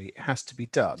obligatory. It has to be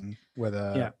done,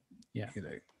 whether, yeah.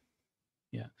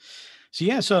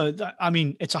 Yeah. So I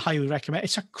mean, it's a highly recommend.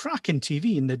 It's a cracking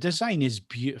TV, and the design is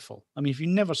beautiful. I mean, if you've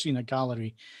never seen a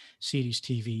Gallery Series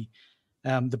TV,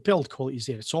 the build quality is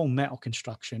there. It's all metal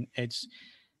construction. It's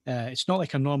It's not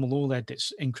like a normal OLED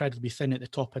that's incredibly thin at the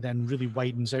top and then really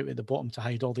widens out at the bottom to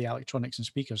hide all the electronics and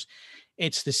speakers.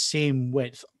 It's the same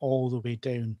width all the way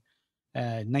down,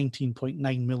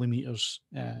 19.9 millimeters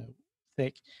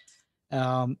thick.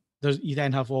 You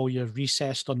then have all your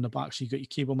recessed on the back. So you've got your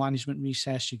cable management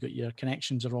recessed, you've got your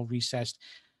connections are all recessed,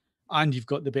 and you've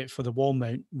got the bit for the wall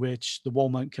mount, which the wall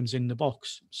mount comes in the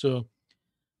box. So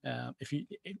if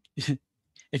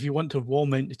you want to wall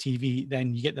mount the TV,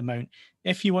 then you get the mount.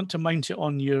 If you want to mount it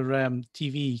on your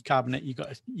TV cabinet,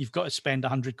 you've got to spend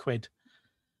 £100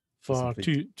 for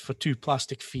two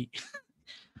plastic feet.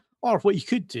 Or what you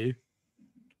could do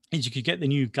is you could get the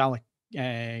new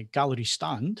gallery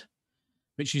stand,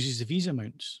 which uses the Visa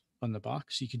mounts on the back.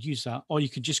 So you could use that, or you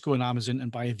could just go on Amazon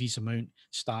and buy a Visa mount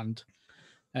stand,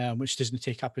 which doesn't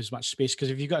take up as much space. Because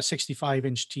if you've got a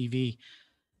 65-inch TV,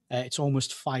 it's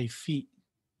almost 5 feet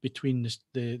between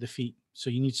the feet. So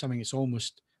you need something that's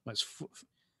almost,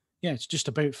 it's just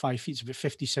about 5 feet. It's about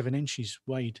 57 inches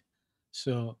wide.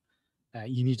 So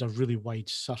you need a really wide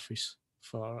surface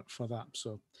for that.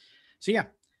 So yeah,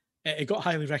 it got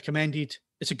highly recommended.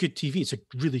 It's a good TV. It's a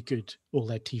really good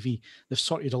OLED TV. They've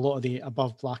sorted a lot of the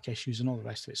above black issues and all the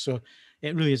rest of it. So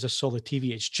it really is a solid TV.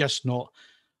 It's just not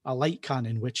a light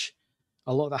cannon, which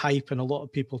a lot of the hype and a lot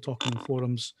of people talking in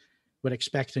forums were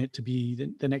expecting it to be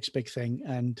the next big thing.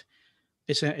 And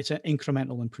it's an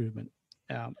incremental improvement.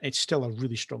 It's still a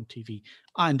really strong TV.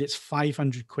 And it's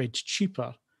 £500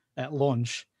 cheaper at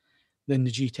launch than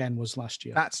the G10 was last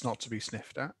year. That's not to be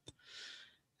sniffed at.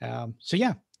 So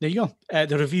yeah, there you go.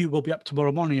 The review will be up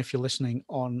tomorrow morning if you're listening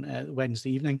on Wednesday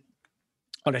evening,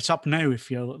 or it's up now if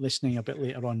you're listening a bit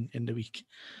later on in the week.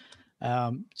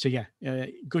 So yeah,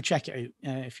 go check it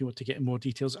out if you want to get more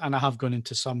details. And I have gone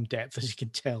into some depth, as you can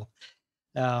tell.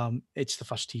 It's the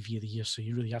first TV of the year, so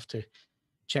you really have to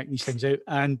check these things out.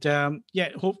 And yeah,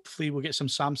 hopefully we'll get some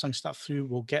Samsung stuff through.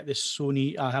 We'll get this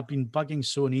Sony. I have been bugging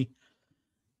Sony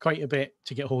quite a bit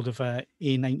to get hold of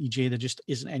A90J. There just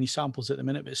isn't any samples at the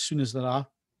minute, but as soon as there are,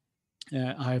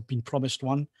 I have been promised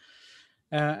one.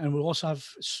 And we'll also have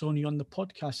Sony on the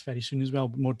podcast very soon as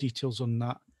well. More details on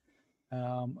that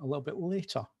a little bit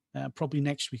later. Probably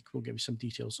next week we'll give you some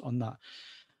details on that.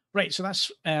 Right, so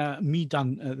that's me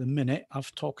done at the minute.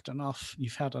 I've talked enough.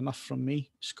 You've heard enough from me,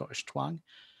 Scottish twang.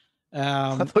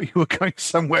 I thought you were going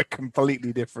somewhere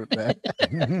completely different there.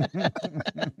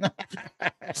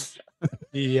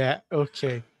 Yeah,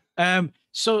 okay.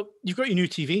 So you've got your new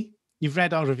TV. You've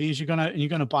read our reviews. You're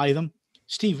gonna buy them.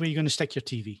 Steve, where are you going to stick your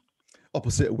TV?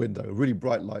 Opposite a window, a really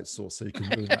bright light source, so you can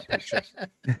ruin that picture.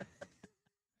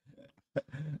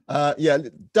 Yeah,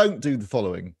 don't do the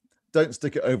following. Don't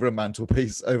stick it over a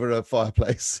mantelpiece, over a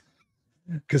fireplace,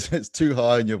 because it's too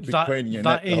high and you'll be craning your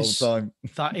neck the whole time.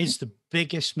 That is the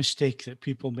biggest mistake that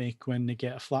people make when they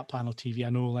get a flat panel TV,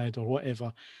 an OLED or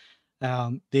whatever.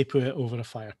 They put it over a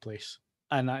fireplace,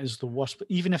 and that is the worst. But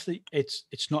even if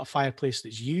it's not a fireplace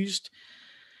that's used,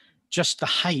 just the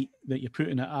height that you're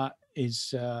putting it at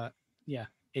is,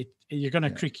 you're going to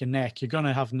creak your neck. You're going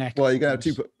to have neck. Well, you're going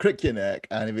to crick your neck,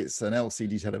 and if it's an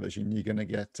LCD television, you're going to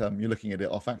get you're looking at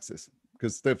it off axis,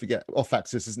 because don't forget, off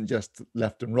axis isn't just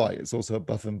left and right; it's also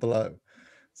above and below.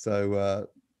 So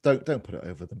don't put it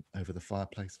over the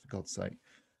fireplace, for God's sake.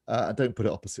 And don't put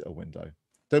it opposite a window.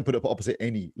 Don't put it opposite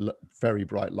any very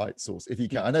bright light source if you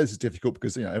can. I know this is difficult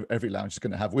because every lounge is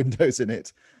going to have windows in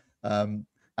it.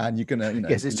 And you're gonna,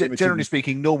 yes, it's generally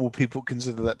speaking, normal people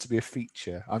consider that to be a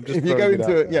feature. If you go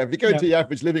into your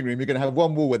average living room, you're going to have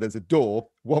one wall where there's a door,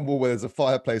 one wall where there's a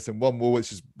fireplace, and one wall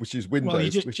which is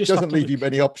windows, which doesn't leave you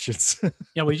many options.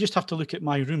 Yeah, well, you just have to look at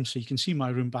my room so you can see my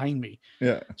room behind me.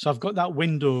 Yeah. So I've got that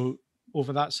window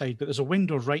over that side, but there's a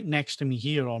window right next to me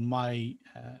here on my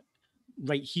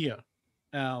right here.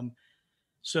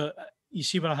 So you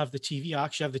see where I have the TV? I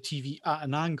actually have the TV at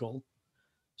an angle.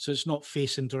 So it's not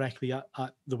facing directly at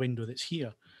the window that's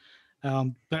here.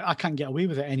 But I can't get away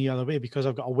with it any other way because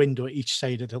I've got a window at each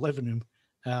side of the living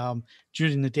room.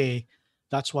 During the day,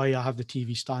 that's why I have the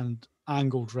TV stand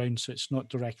angled round, so it's not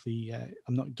directly,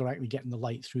 I'm not directly getting the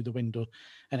light through the window.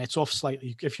 And it's off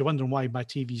slightly. If you're wondering why my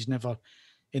TV's never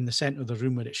in the center of the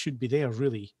room where it should be there,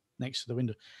 really, next to the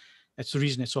window, it's the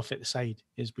reason it's off at the side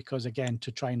is because, again,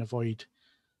 to try and avoid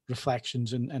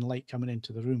reflections and light coming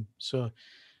into the room. So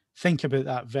think about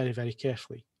that very, very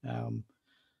carefully.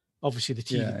 Obviously, the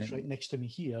TV that's right next to me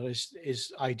here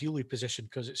is ideally positioned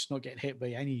because it's not getting hit by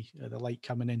any of the light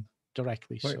coming in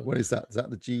directly. Wait, so what is that? Is that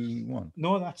the G1?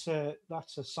 No, that's a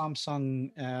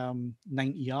Samsung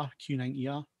 90R,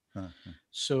 Q90R. Uh-huh.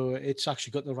 So it's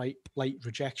actually got the right light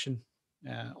rejection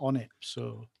on it,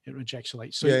 so it rejects the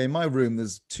light. So yeah, in my room,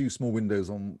 there's 2 small windows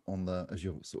on the, as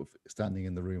you're sort of standing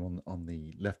in the room on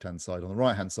the left-hand side. On the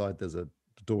right-hand side, there's a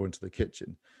door into the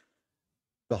kitchen.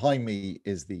 Behind me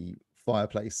is the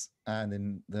fireplace,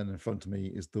 and then in front of me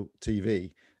is the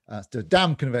TV. It's a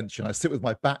damn convention. I sit with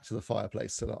my back to the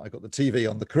fireplace so that I got the TV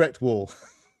on the correct wall.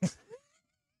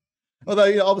 Although,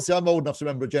 you know, obviously I'm old enough to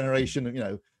remember a generation, you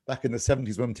know, back in the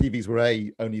 70s when TVs were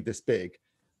only this big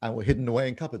and were hidden away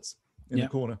in cupboards in the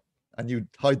corner, and you'd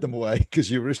hide them away because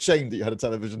you were ashamed that you had a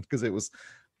television because it was,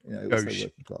 you know, it was so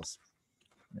working class.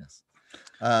 Yes.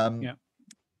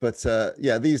 But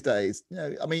yeah, these days, you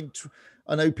know, I mean,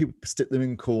 I know people stick them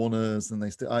in corners, and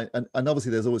they and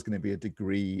obviously there's always going to be a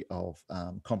degree of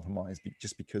compromise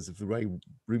just because of the way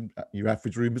your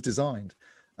average room is designed.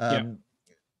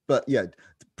 But yeah,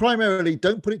 primarily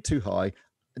don't put it too high,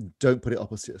 and don't put it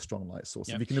opposite a strong light source.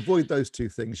 If you can avoid those 2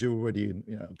 things, you're already,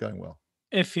 you know, going well.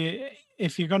 If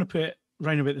you're going to put it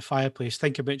round about the fireplace,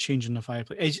 think about changing the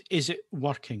fireplace. Is it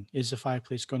working? Is the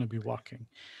fireplace going to be working?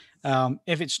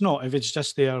 If it's not, if it's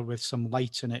just there with some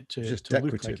light in it to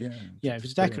look like, if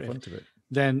it's decorative,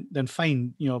 then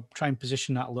fine, you know, try and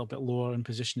position that a little bit lower and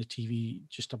position the TV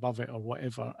just above it or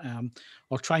whatever,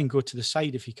 or try and go to the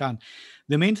side if you can.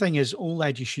 The main thing is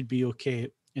OLED, you should be okay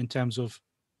in terms of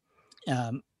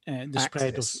the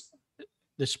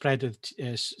spread of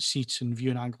seats and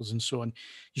viewing angles and so on.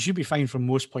 You should be fine from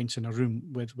most points in a room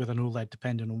with an OLED,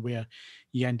 depending on where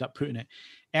you end up putting it.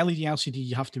 LED, LCD,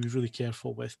 you have to be really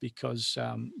careful with, because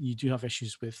you do have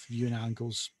issues with viewing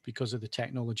angles because of the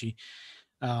technology.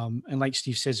 And like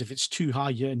Steve says, if it's too high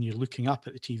and you're looking up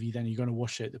at the TV, then you're going to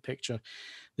wash out the picture.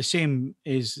 The same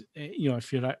is, you know,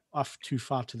 if you're off too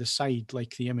far to the side,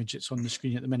 like the image that's on the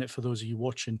screen at the minute, for those of you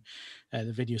watching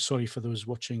the video, sorry for those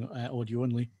watching audio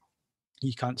only,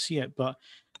 you can't see it, but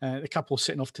the couple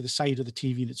sitting off to the side of the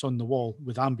TV that's on the wall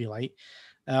with ambilight,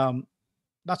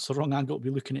 that's the wrong angle to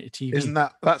be looking at a TV. Isn't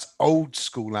that's old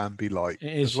school ambilight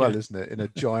as well, isn't it? In a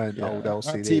giant old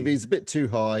LCD. TV is a bit too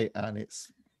high, and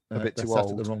it's a bit too sat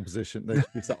old. at the wrong position.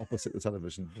 It's opposite the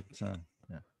television. But,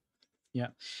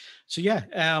 So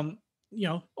you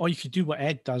know, or you could do what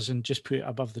Ed does and just put it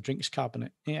above the drinks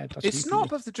cabinet. Yeah, it's not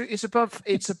above the drink. It's above.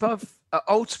 It's above.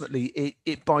 Ultimately,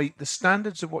 it by the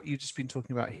standards of what you've just been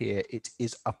talking about here, it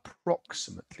is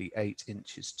approximately 8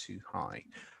 inches too high.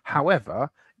 However,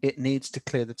 it needs to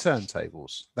clear the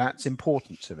turntables. That's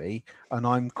important to me, and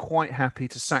I'm quite happy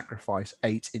to sacrifice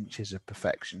 8 inches of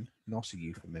perfection, not a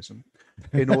euphemism,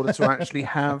 in order to actually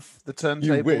have the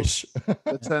turntables,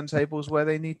 the turntables where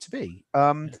they need to be.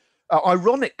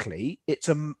 Ironically, it's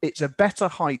a better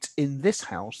height in this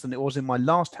house than it was in my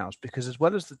last house, because as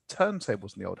well as the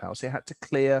turntables in the old house, it had to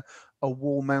clear a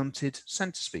wall-mounted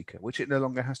center speaker, which it no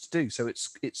longer has to do. So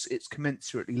it's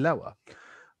commensurately lower.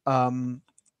 I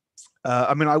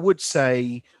mean, I would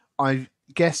say, I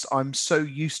guess I'm so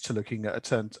used to looking at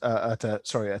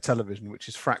a television which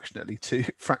is fractionally too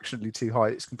high.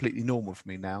 It's completely normal for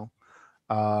me now.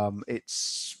 I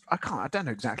don't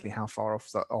know exactly how far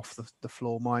off the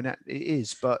floor mine it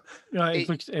is, but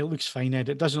it looks fine, Ed.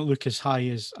 It doesn't look as high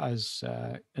as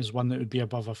one that would be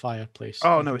above a fireplace.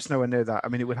 Oh no, it's nowhere near that. I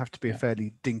mean, it would have to be a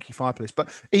fairly dinky fireplace. But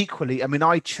equally, I mean,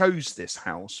 I chose this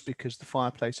house because the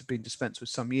fireplace had been dispensed with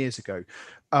some years ago.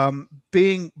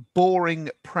 Being boring,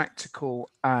 practical,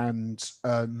 and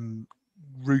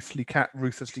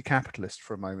ruthlessly capitalist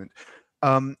for a moment.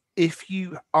 If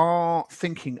you are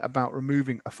thinking about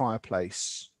removing a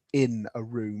fireplace in a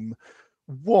room,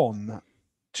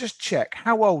 just check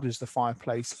how old is the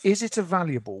fireplace. Is it a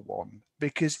valuable one?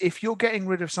 Because if you're getting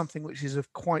rid of something which is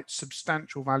of quite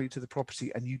substantial value to the property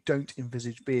and you don't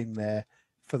envisage being there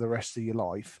for the rest of your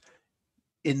life,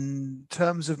 in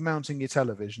terms of mounting your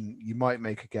television, you might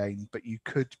make a gain, but you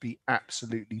could be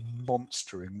absolutely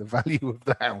monstering the value of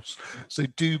the house. So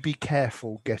do be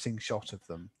careful getting shot of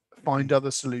them. Find other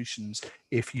solutions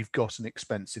if you've got an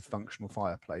expensive functional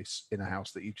fireplace in a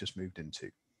house that you've just moved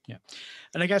into. Yeah.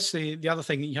 And I guess the other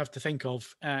thing that you have to think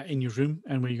of in your room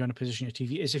and where you're going to position your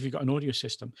TV is if you've got an audio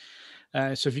system.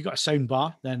 So if you've got a sound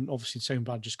bar, then obviously the sound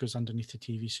bar just goes underneath the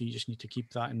TV. So you just need to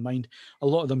keep that in mind. A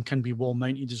lot of them can be wall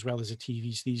mounted as well as the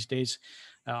TVs these days.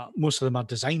 Most of them are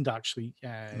designed actually.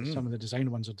 Some of the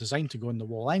design ones are designed to go on the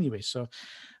wall anyway. So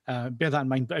bear that in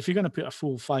mind. But if you're going to put a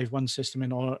full 5.1 system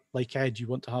in, or like Ed, you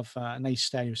want to have a nice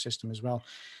stereo system as well,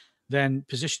 then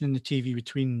positioning the TV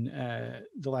between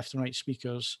the left and right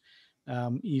speakers,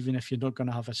 even if you're not going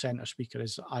to have a center speaker,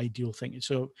 is the ideal thing.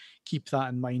 So keep that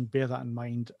in mind, bear that in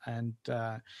mind, and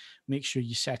make sure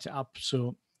you set it up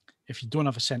so if you don't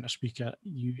have a center speaker,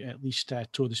 you at least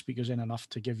tow the speakers in enough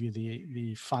to give you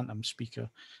the phantom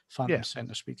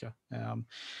center speaker,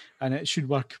 and it should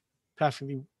work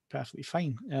perfectly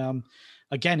fine.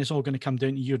 Again, it's all going to come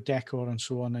down to your decor and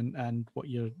so on, and what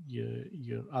your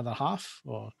other half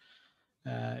or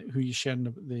who you're sharing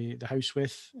the house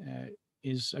with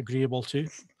is agreeable to.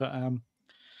 But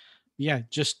yeah,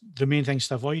 just the main things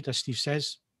to avoid, as Steve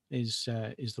says, is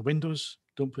the windows.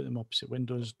 Don't put them opposite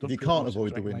windows. If you can't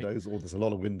avoid the windows, or there's a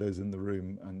lot of windows in the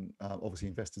room, and obviously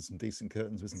invested some decent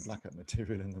curtains with some blackout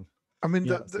material in them. I mean,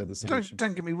 Yeah,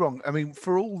 don't get me wrong. I mean,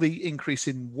 for all the increase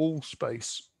in wall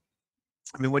space,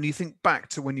 I mean, when you think back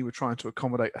to when you were trying to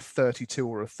accommodate a 32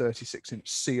 or a 36-inch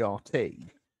CRT,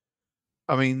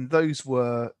 I mean, those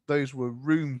were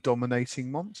room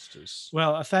dominating monsters.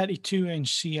 Well, a 32-inch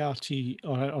CRT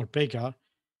or bigger,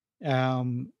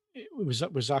 it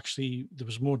was actually, there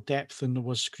was more depth than there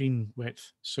was screen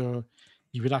width, so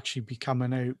you would actually be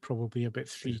coming out probably about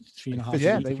three and a half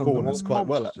feet they from corners quite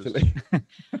well, actually.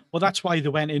 Well, that's why they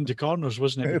went into corners,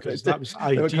 wasn't it? Because that was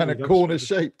ideal. They were kind of corner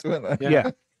shaped, weren't they?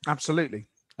 Yeah, absolutely.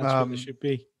 That's what they should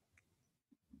be.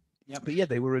 Yeah, but yeah,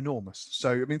 they were enormous.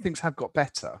 So I mean, things have got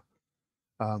better,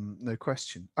 no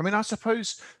question. I mean, I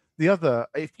suppose the other,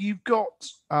 if you've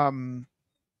got,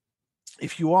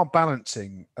 if you are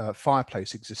balancing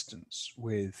fireplace existence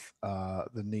with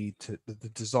the need to, the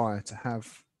desire to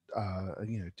have,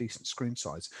 decent screen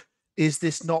size, is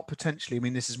this not potentially, I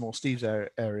mean, this is more Steve's area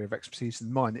of expertise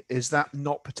than mine, is that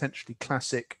not potentially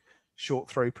classic short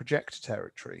throw projector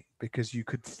territory? Because you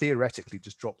could theoretically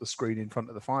just drop the screen in front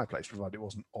of the fireplace, provided it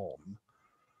wasn't on.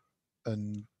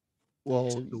 And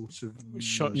sort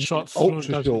of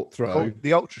ultra short throw.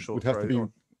 The ultra short would have throw to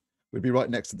be would be right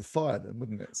next to the fire, then,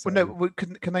 wouldn't it? So well, no,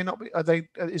 can they not be? Are they?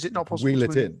 Is it not possible? Wheel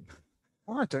it in.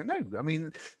 Well, I don't know. I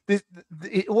mean,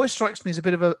 it always strikes me as a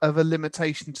bit of a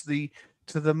limitation to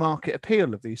the market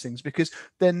appeal of these things, because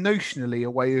they're notionally a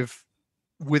way of,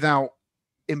 without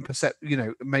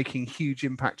making huge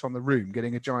impact on the room,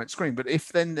 getting a giant screen. But if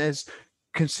then there's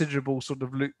considerable sort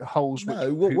of holes.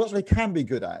 No, what they can be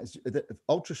good at is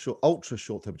ultra short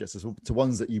projectors, to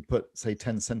ones that you put, say,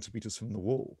 10 centimeters from the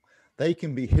wall. They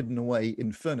can be hidden away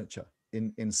in furniture,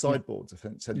 in sideboards,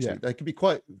 essentially. Yeah. They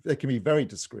can be very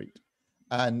discreet,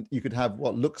 and you could have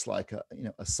what looks like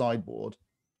a sideboard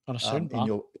on a soundbar. In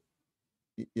your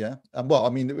well, I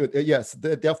mean, yes,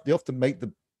 they often make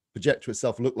the projector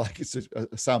itself look like it's a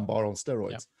soundbar on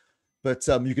steroids. Yeah. But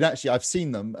you can actually, I've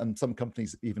seen them, and some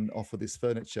companies even offer this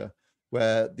furniture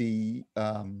where the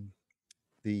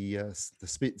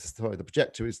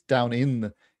projector is down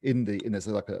in there's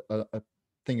like a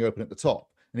thing you open at the top,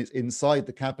 and it's inside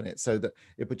the cabinet, so that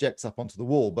it projects up onto the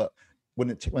wall. But when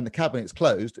the cabinet's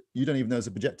closed, you don't even know there's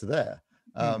a projector there,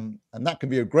 and that can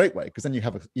be a great way, because then you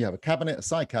have a cabinet, a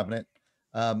side cabinet,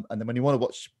 and then when you want to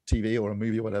watch TV or a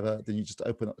movie or whatever, then you just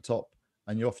open at the top,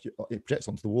 and it projects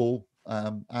onto the wall,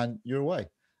 and you're away.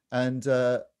 And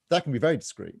that can be very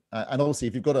discreet. And obviously,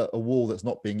 if you've got a wall that's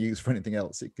not being used for anything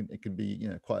else, it can be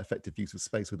quite effective use of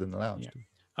space within the lounge. Yeah.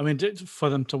 I mean, for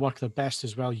them to work the best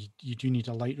as well, you do need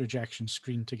a light rejection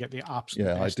screen to get the absolute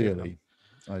best.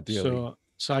 Ideally.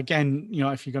 So again,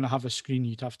 if you're going to have a screen,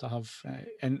 you'd have to have,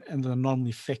 and they're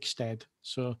normally fixed, Ed.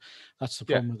 So that's the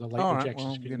problem with the light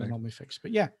rejection screen. They're normally fixed.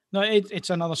 But yeah, no, it's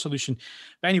another solution.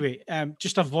 But anyway,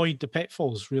 just avoid the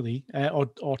pitfalls, really,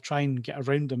 or try and get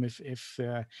around them if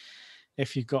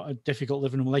you've got a difficult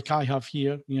living room like I have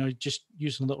here. Just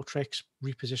using little tricks,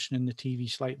 repositioning the TV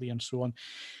slightly, and so on.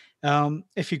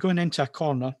 If you're going into a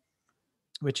corner,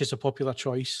 which is a popular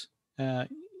choice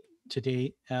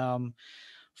today,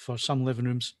 for some living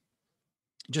rooms,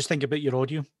 just think about your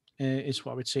audio, is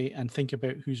what I would say, and think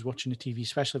about who's watching the TV,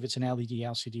 especially if it's an LED,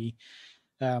 LCD.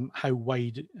 How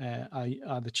wide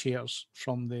are the chairs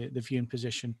from the viewing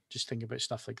position? Just think about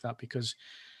stuff like that, because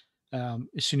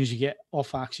as soon as you get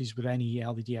off axis with any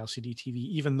LED, LCD TV,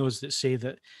 even those that say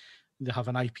that they have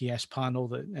an IPS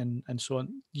panel and so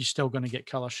on, you're still going to get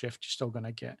color shift. You're still going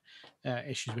to get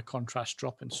issues with contrast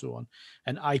drop and so on.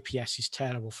 And IPS is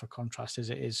terrible for contrast as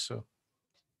it is. So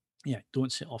yeah,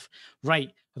 don't sit off.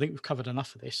 Right, I think we've covered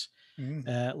enough of this.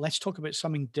 Let's talk about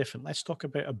something different. Let's talk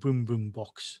about a boom boom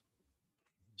box.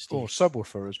 Steve. Or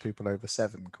subwoofer, as people over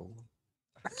 7 call them.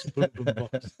 Boom boom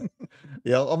box.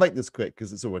 Yeah, I'll make this quick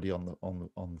because it's already on the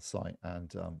site,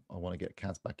 and I want to get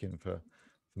Cas back in for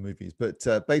movies. But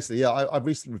basically, yeah, I've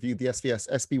recently reviewed the SVS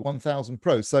SB-1000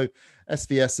 Pro. So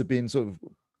SVS have been sort of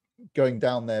going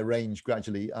down their range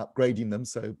gradually, upgrading them.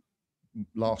 So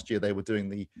last year they were doing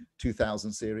the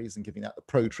 2000 series and giving that the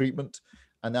Pro treatment,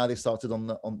 and now they started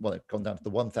they've gone down to the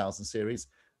 1000 series,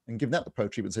 and given that the Pro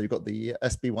treatment. So you've got the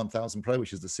SB-1000 Pro,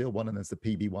 which is the sealed one, and there's the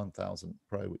PB-1000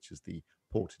 Pro, which is the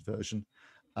ported version.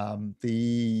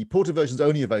 The ported version is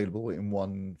only available in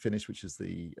one finish, which is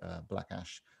the black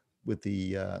ash. With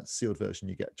the sealed version,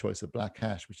 you get a choice of black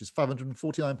ash, which is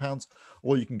 £549,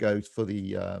 or you can go for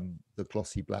the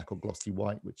glossy black or glossy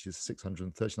white, which is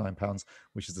 £639,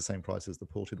 which is the same price as the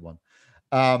ported one.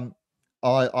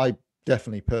 I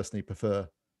definitely personally prefer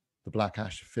the black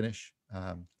ash finish,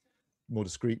 more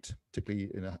discreet, particularly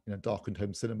in a darkened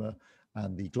home cinema,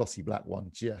 and the glossy black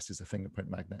one just is a fingerprint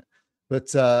magnet.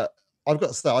 But I've got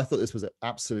to say, I thought this was an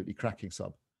absolutely cracking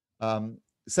sub.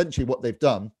 Essentially, what they've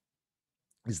done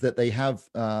is that they have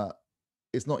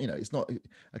it's not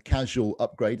a casual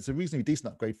upgrade. It's a reasonably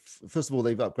decent upgrade. First of all,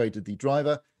 they've upgraded the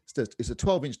driver. It's a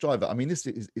 12-inch driver. I mean,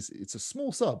 it's a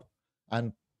small sub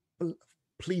and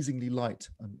pleasingly light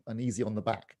and easy on the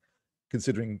back,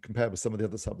 considering compared with some of the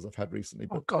other subs I've had recently.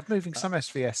 Oh God, moving some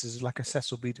SVS is like a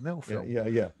Cecil B. DeMille film.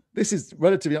 Yeah. This is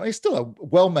relatively, it's still a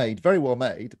well-made, very well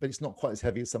made, but it's not quite as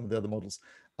heavy as some of the other models.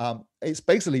 It's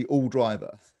basically all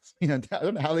driver. I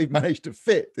don't know how they've managed to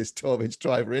fit this 12-inch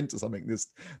driver into something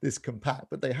this compact,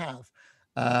 but they have.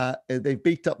 They've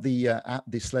beefed up the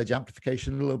Sledge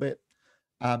amplification a little bit,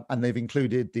 and they've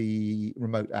included the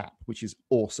remote app, which is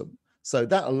awesome. So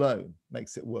that alone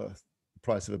makes it worth the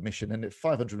price of admission. And at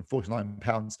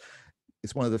 £549,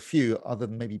 it's one of the few, other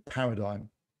than maybe Paradigm,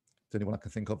 the only one I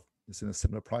can think of that's in a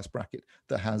similar price bracket,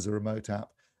 that has a remote app.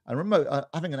 And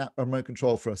having a remote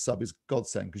control for a sub is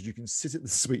godsend, because you can sit at the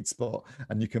sweet spot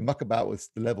and you can muck about with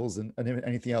the levels and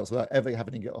anything else without ever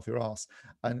having to get off your ass.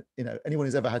 And anyone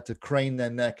who's ever had to crane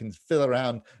their neck and fiddle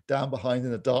around down behind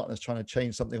in the darkness trying to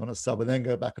change something on a sub and then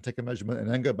go back and take a measurement and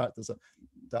then go back to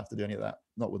don't have to do any of that.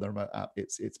 Not with the remote app.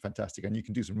 It's fantastic, and you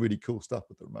can do some really cool stuff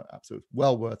with the remote app. So it's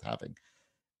well worth having.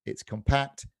 It's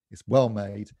compact, it's well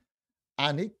made,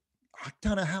 and I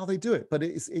don't know how they do it, but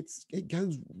it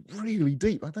goes really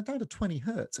deep. Like, they're down to 20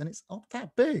 hertz, and it's not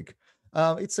that big.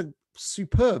 It's a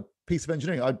superb piece of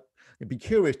engineering. I'd be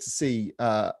curious to see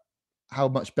how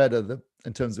much better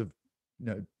in terms of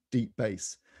deep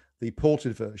bass the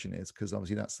ported version is, because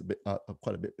obviously that's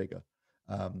quite a bit bigger.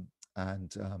 I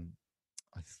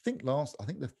think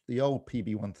the old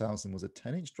PB-1000 was a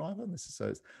 10-inch driver, and it's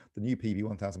the new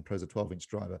PB-1000 Pro is a 12-inch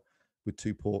driver with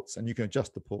 2 ports, and you can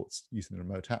adjust the ports using the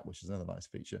remote app, which is another nice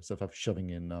feature. So if I'm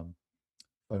shoving in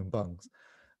foam bungs,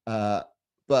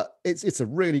 but it's a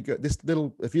really good,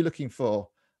 if you're looking for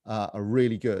a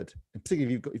really good, and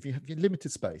particularly if you have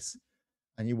limited space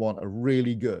and you want a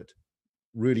really good,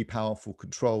 really powerful,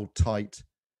 controlled, tight,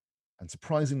 and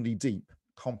surprisingly deep,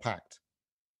 compact,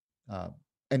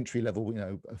 entry level,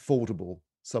 affordable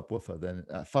subwoofer, then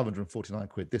at 549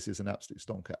 quid, this is an absolute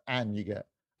stonker, and you get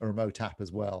a remote app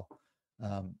as well.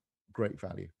 Great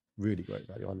value, really great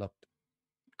value. I loved it.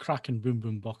 Cracking boom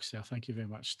boom box there. Thank you very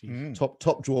much, Steve.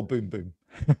 Top drawer boom boom.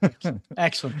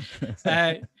 Excellent.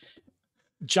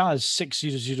 Jazz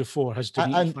 6004 has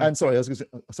donated. And sorry, I was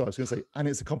going to say, and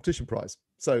it's a competition prize.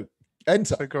 So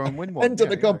enter. So go and win one. Enter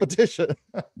the competition.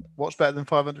 What's better than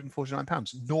 £549?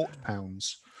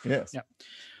 £0. Yes. Yeah.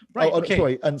 Right.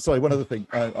 Okay. Sorry. One other thing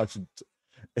I should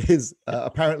is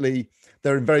apparently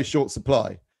they're in very short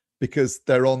supply because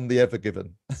they're on the Ever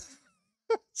Given,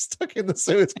 stuck in the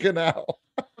Suez Canal.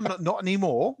 Not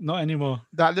anymore. Not anymore.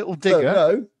 That little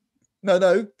digger.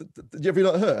 No. Have you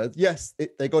not heard? Yes,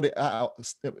 they got it out.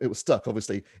 It was stuck,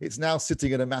 obviously. It's now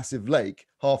sitting in a massive lake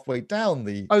halfway down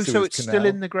the Suez so it's Canal. Still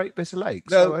in the Great Bitter Lake?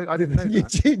 No, so I didn't know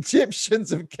that. The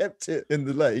Egyptians have kept it in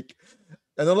the lake,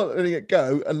 and they're not letting it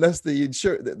go unless the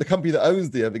company that owns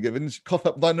the Ever Given cough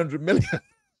up 900 million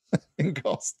in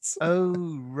costs. Oh,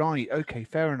 right. Okay,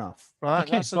 fair enough. Right.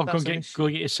 Okay, go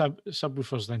get your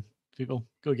subwoofers then. People,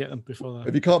 go get them before that.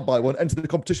 If you can't buy one, enter the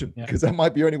competition, because that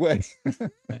might be your only way.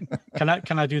 Can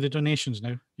I do the donations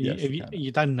now? Yes,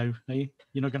 you're done now, are you?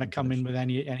 You're not going to come in with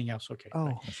anything else, okay?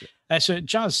 Oh, right. So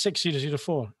Jazz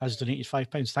 6004 has donated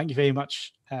 £5. Thank you very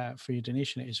much for your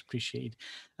donation. It is appreciated.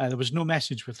 There was no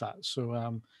message with that,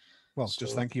 so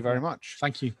just thank you very much.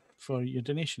 Thank you for your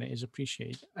donation. It is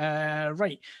appreciated.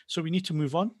 Right, so we need to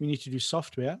move on. We need to do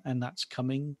software, and that's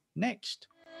coming next.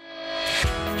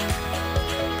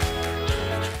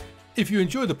 If you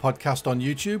enjoy the podcast on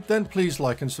YouTube, then please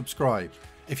like and subscribe.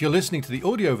 If you're listening to the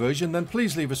audio version, then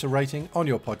please leave us a rating on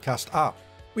your podcast app.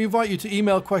 We invite you to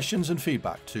email questions and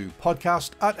feedback to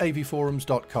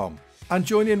podcast@avforums.com and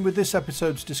join in with this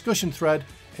episode's discussion thread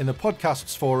in the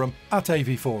podcasts forum at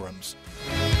AV Forums.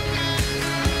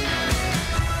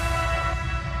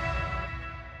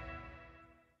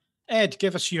 Ed,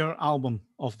 give us your album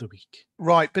of the week.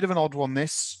 Right, bit of an odd one,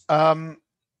 this.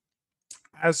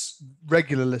 as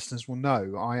regular listeners will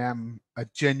know, I am a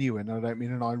genuine, I don't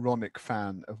mean an ironic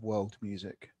fan of world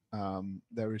music.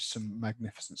 There is some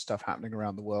magnificent stuff happening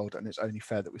around the world, and it's only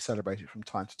fair that we celebrate it from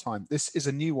time to time. This is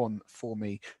a new one for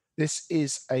me. This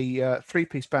is a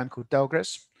three-piece band called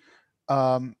Delgres.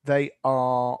 They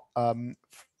are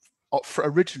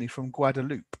originally from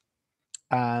Guadeloupe,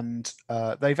 and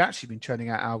they've actually been churning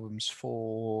out albums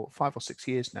for 5 or 6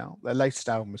 years now. Their latest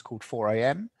album is called 4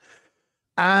 AM,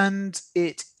 and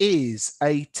it is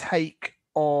a take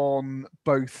on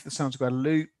both the sounds of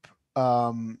Guadeloupe.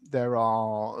 There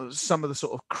are some of the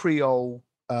sort of Creole,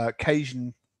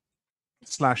 Cajun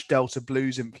 / Delta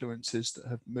blues influences that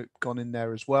have gone in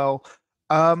there as well.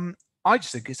 I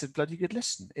just think it's a bloody good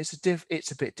listen. It's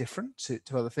a bit different to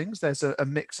other things. There's a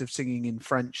mix of singing in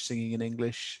French, singing in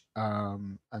English,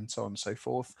 and so on and so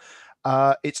forth.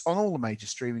 It's on all the major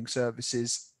streaming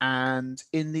services, and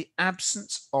in the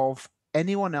absence of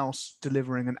anyone else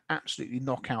delivering an absolutely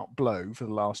knockout blow for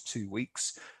the last 2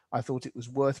 weeks, I thought it was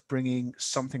worth bringing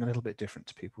something a little bit different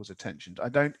to people's attention. I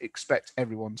don't expect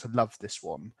everyone to love this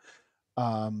one,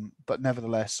 but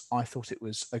nevertheless, I thought it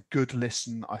was a good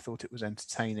listen. I thought it was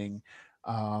entertaining,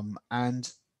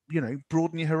 and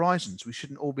broaden your horizons. We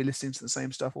shouldn't all be listening to the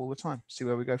same stuff all the time. See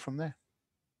where we go from there.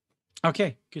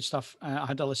 Okay, good stuff. I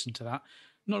had to listen to that.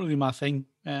 Not really my thing,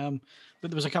 but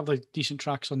there was a couple of decent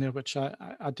tracks on there which I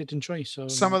did enjoy. So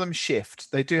some of them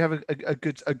shift. They do have a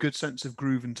good sense of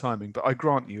groove and timing, but I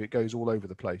grant you, it goes all over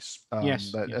the place.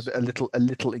 Yes. A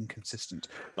little inconsistent.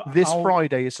 But this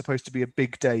Friday is supposed to be a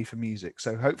big day for music,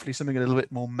 so hopefully something a little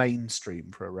bit more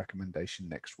mainstream for a recommendation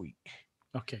next week.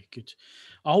 Okay, good.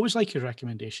 I always like your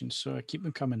recommendations, so I keep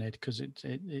them coming, Ed, because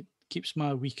it keeps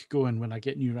my week going when I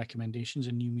get new recommendations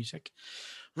and new music.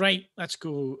 Right, let's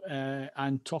go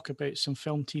and talk about some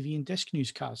film, TV, and disc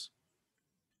news, Cas.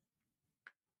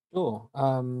 Sure.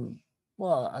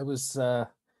 Well, I would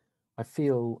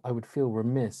feel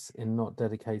remiss in not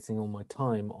dedicating all my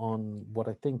time on what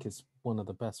I think is one of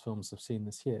the best films I've seen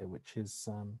this year, which is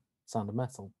Sound of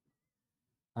Metal.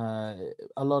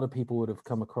 A lot of people would have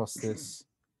come across this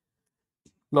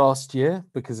last year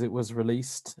because it was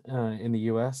released in the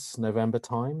US November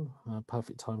time,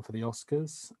 perfect time for the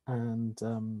Oscars,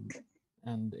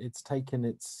 and it's taken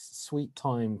its sweet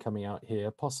time coming out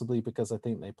here, possibly because I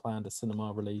think they planned a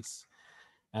cinema release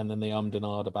and then they ummed and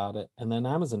ahed about it, and then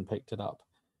Amazon picked it up.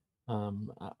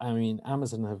 I mean,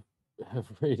 Amazon have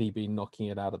really been knocking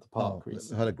it out of the park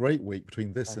recently. Had a great week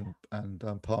between this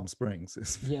and Palm Springs.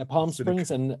 Palm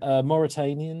Springs and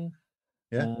Mauritanian.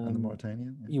 And the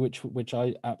Mauritanian, which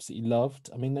I absolutely loved.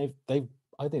 I mean, I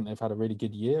think they've had a really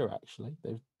good year actually.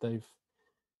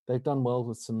 They've done well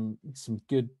with some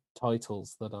good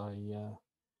titles that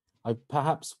I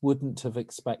perhaps wouldn't have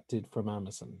expected from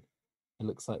Amazon. It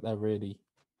looks like they're really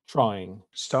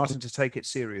starting to take it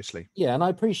seriously. Yeah, and I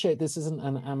appreciate this isn't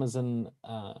an Amazon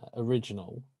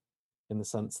original in the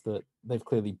sense that they've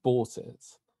clearly bought it.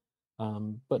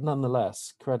 But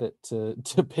nonetheless, credit to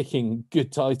picking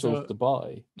good titles to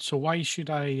buy. So why should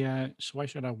I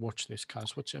watch this,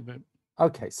 Cas? What's it about?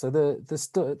 Okay, so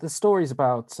the story's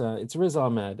about it's Riz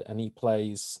Ahmed, and he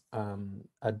plays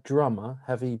a drummer,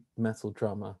 heavy metal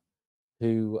drummer,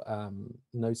 who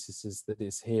notices that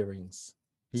his hearings.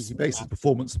 He based his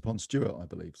performance upon Stewart, I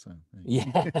believe. So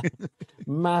yeah,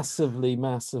 massively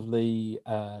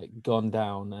gone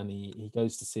down, and he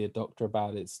goes to see a doctor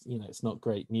about it. It's not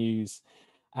great news,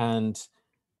 and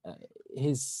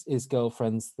his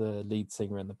girlfriend's the lead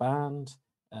singer in the band.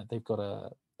 They've got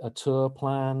a tour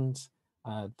planned.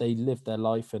 They live their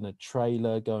life in a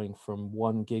trailer, going from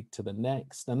one gig to the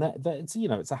next, and that it's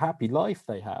it's a happy life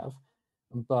they have,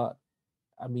 but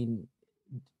I mean,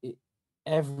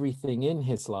 everything in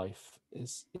his life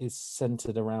is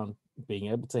centered around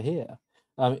being able to hear,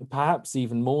 perhaps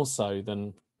even more so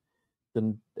than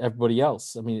everybody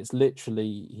else. I mean, it's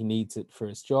literally he needs it for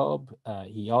his job.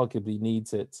 He arguably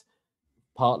needs it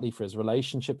partly for his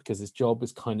relationship because his job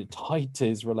is kind of tied to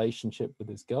his relationship with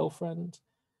his girlfriend,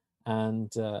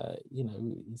 and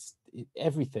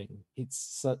everything.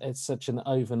 It's such an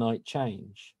overnight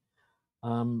change.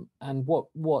 And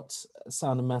what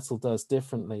Sound of Metal does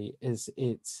differently is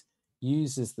it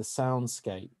uses the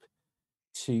soundscape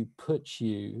to put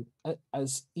you,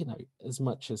 as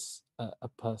much as a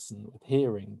person with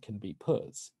hearing can be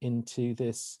put, into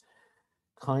this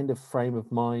kind of frame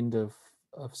of mind of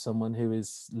someone who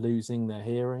is losing their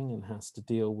hearing and has to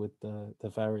deal with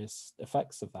the various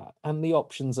effects of that and the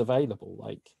options available,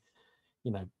 like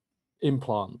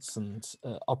implants and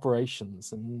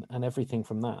operations and everything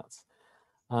from that.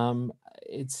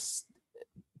 It's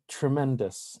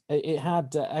tremendous. It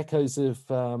had echoes of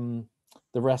The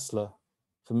Wrestler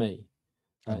for me.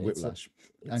 And Whiplash,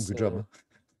 Angry Drummer.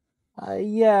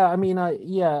 Yeah, I mean, I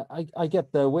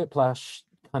get the Whiplash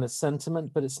kind of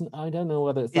sentiment, but I don't know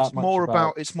whether it's that much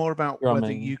about it's more about drumming.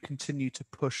 whether you continue to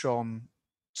push on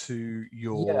to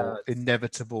your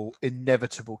inevitable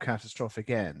catastrophic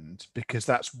end because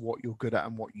that's what you're good at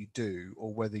and what you do,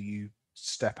 or whether you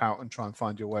step out and try and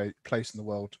find your place in the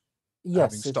world,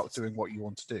 having stopped doing what you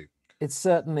want to do. It's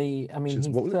certainly, I mean, which is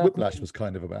what Whiplash was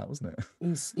kind of about, wasn't it?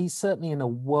 He's certainly in a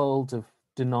world of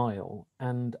denial,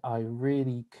 and I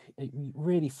really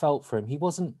felt for him. He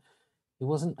wasn't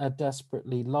a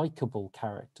desperately likable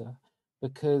character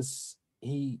because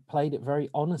he played it very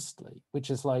honestly, which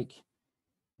is like,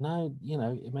 no,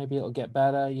 maybe it'll get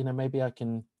better. Maybe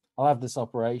I'll have this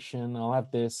operation, I'll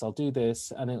have this, I'll do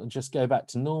this, and it'll just go back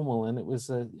to normal. And it was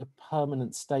a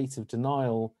permanent state of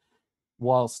denial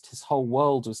whilst his whole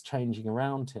world was changing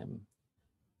around him.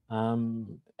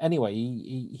 Anyway,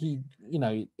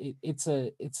 it's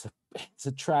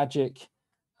a tragic,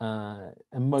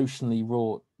 emotionally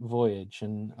wrought voyage,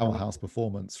 and Powerhouse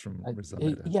performance from Riz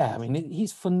Ahmed. I mean,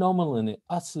 he's phenomenal in it,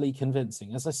 utterly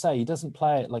convincing. As I say, he doesn't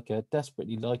play it like a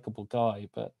desperately likable guy,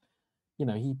 but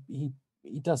he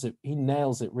does it. He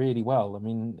nails it really well. I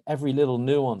mean, every little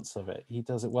nuance of it, he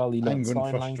does it well. He learns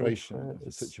sign language for it. Of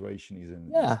the situation he's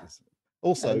in. Yeah.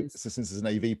 Also, since it's an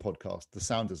AV podcast, the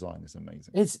sound design is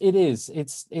amazing.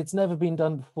 It's never been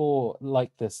done before like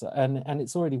this, and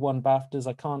it's already won BAFTAs.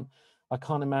 I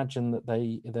can't imagine that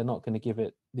they're not going to give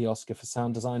it the Oscar for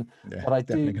sound design. Yeah, but I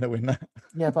definitely going to win that.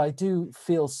 Yeah, but I do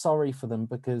feel sorry for them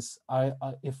because I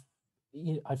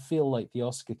feel like the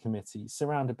Oscar committee,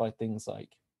 surrounded by things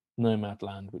like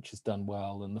Nomadland, which has done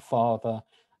well, and The Father,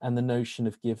 and the notion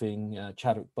of giving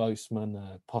Chadwick Boseman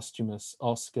a posthumous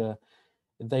Oscar.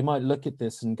 They might look at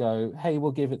this and go, hey,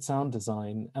 we'll give it sound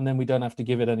design, and then we don't have to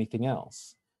give it anything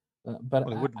else. But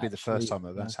it wouldn't be the first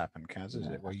time that's happened, Kaz, is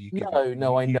it? Where you I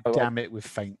know. Damn it with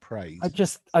faint praise. I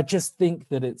just think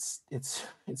that it's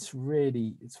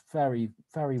very,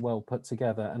 very well put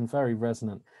together and very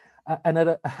resonant, and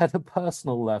at a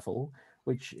personal level,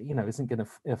 which isn't going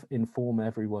to inform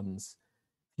everyone's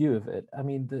view of it. I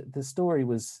mean, the story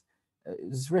was. It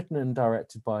was written and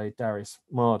directed by Darius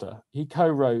Marder. He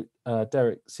co-wrote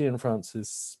Derek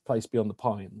Cianfrance's Place Beyond the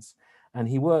Pines, and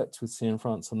he worked with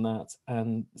Cianfrance on that.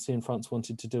 And Cianfrance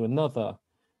wanted to do another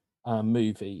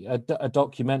movie, a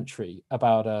documentary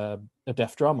about a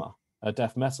deaf drummer, a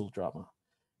deaf metal drummer,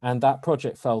 and that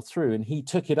project fell through. And he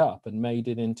took it up and made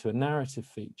it into a narrative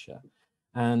feature.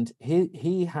 And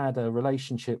he had a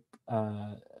relationship,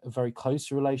 a very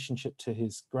close relationship to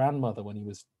his grandmother when he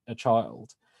was a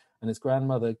child. And his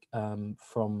grandmother,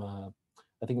 from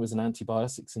I think it was an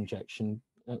antibiotics injection,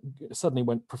 suddenly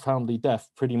went profoundly deaf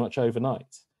pretty much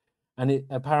overnight. And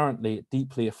it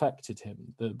deeply affected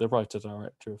him, the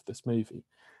writer-director of this movie.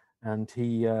 And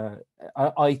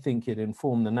I think it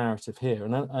informed the narrative here.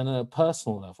 And on a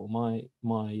personal level, my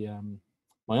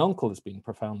uncle has been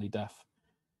profoundly deaf,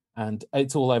 and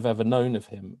it's all I've ever known of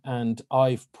him. And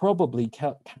I've probably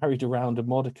carried around a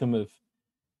modicum of,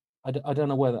 I don't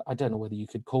know whether you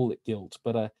could call it guilt,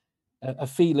 but a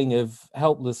feeling of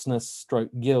helplessness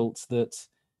 / guilt that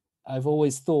I've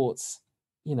always thought,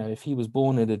 if he was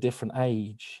born at a different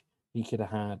age, he could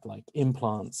have had like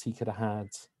implants, he could have had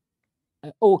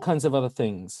all kinds of other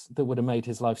things that would have made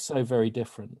his life so very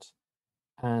different.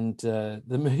 And the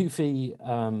movie,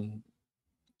 for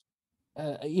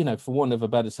want of a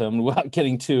better term, without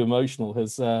getting too emotional,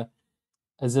 has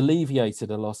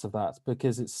alleviated a lot of that,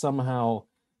 because it's somehow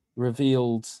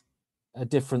revealed a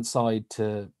different side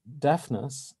to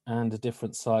deafness and a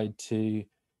different side to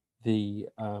the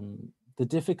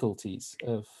difficulties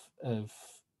of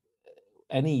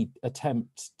any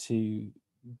attempt to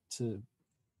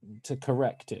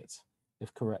correct it,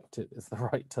 if correct it is the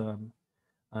right term.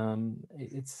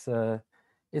 It's a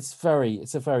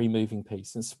very moving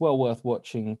piece. It's well worth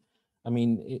watching. I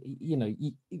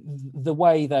mean, the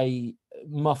way they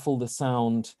muffle the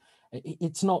sound,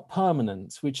 it's not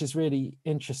permanent, which is really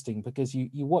interesting, because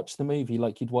you watch the movie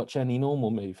like you'd watch any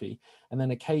normal movie, and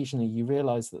then occasionally you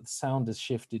realize that the sound has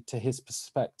shifted to his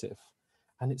perspective,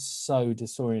 and it's so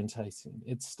disorientating.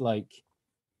 It's like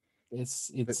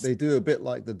they do a bit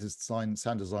like the sound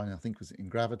design, I think, was in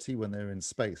Gravity, when they're in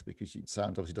space, because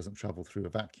sound obviously doesn't travel through a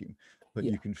vacuum, but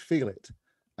you can feel it.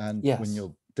 And when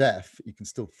you're deaf, you can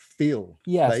still feel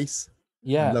bass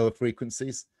and lower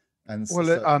frequencies.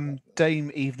 And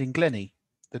Dame Evening Glennie,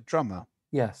 the drummer,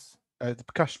 the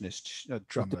percussionist,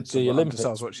 drummer,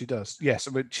 understands what she does. Yes,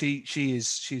 I mean,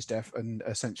 she's deaf, and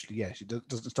essentially, she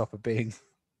doesn't stop her being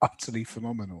utterly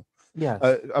phenomenal.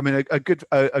 Yeah, I mean, a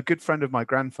good friend of my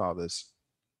grandfather's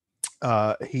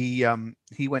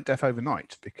he went deaf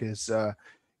overnight because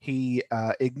he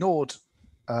ignored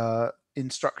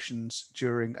instructions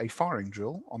during a firing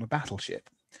drill on a battleship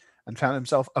and found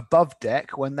himself above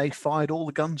deck when they fired all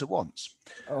the guns at once.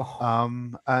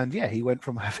 And yeah, he went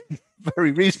from having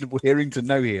very reasonable hearing to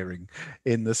no hearing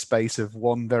in the space of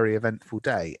one very eventful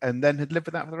day, and then had lived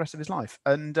with that for the rest of his life,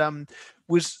 and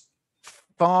was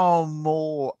far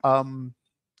more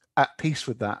at peace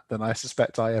with that than I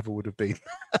suspect I ever would have been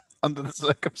under the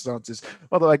circumstances.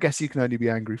 Although I guess you can only be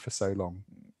angry for so long.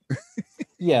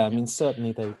 Yeah, I mean,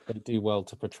 certainly they do well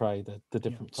to portray the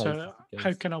different places. So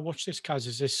how can I watch this, Kaz?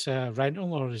 Is this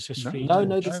rental or is this free? No,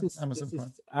 this is Amazon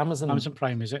Prime. Amazon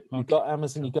Prime, is it? You've got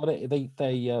Amazon, you got it.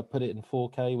 They put it in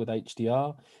 4K with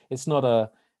HDR. It's not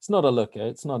a looker,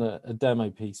 it's not a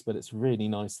demo piece, but it's really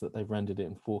nice that they've rendered it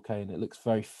in 4K and it looks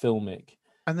very filmic.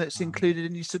 And that's included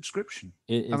in your subscription.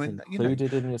 It is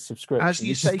included in your subscription. As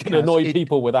you say, can annoy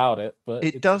people without it, but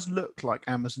it does look like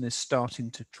Amazon is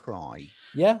starting to try.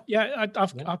 Yeah,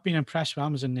 I've been impressed with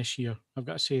Amazon this year. I've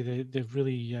got to say they've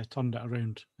really turned it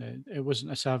around. It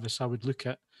wasn't a service I would look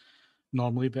at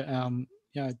normally, but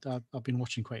I've been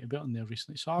watching quite a bit on there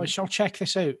recently. So I shall check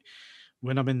this out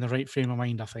when I'm in the right frame of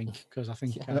mind, I think, because I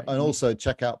think. And also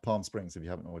check out Palm Springs if you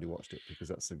haven't already watched it, because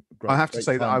that's a great. I have to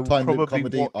say that I will probably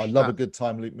comedy. I love a good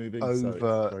time loop movie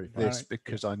over this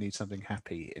because I need something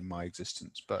happy in my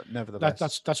existence. But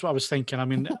nevertheless, that's what I was thinking. I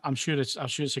mean, I'm sure it's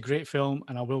a great film,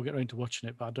 and I will get around to watching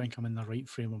it. But I don't think I'm in the right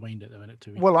frame of mind at the minute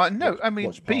to. Well,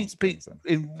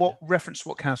 in what reference to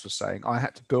what Cas was saying, I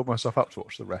had to build myself up to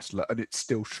watch The Wrestler, and it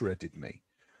still shredded me.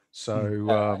 So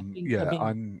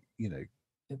I'm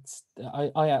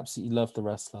I absolutely love The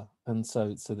Wrestler, and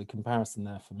so the comparison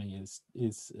there for me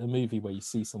is a movie where you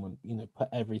see someone put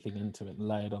everything into it and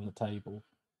lay it on the table.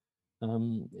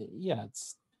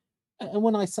 It's, and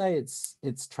when I say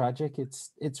it's tragic,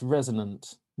 it's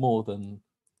resonant more than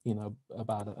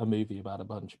about a movie about a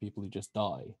bunch of people who just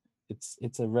die.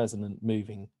 It's a resonant,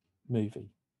 moving movie.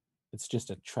 It's just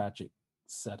a tragic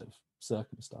set of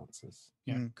circumstances.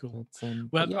 Yeah, cool.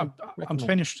 Well, I'm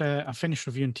finished. I finished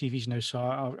reviewing TVs now,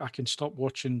 so I can stop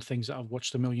watching things that I've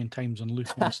watched a million times on loop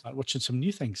and start watching some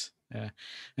new things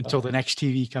until the next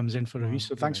TV comes in for review.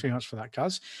 So thanks very much for that,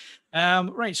 Kaz.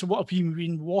 Right. So what have you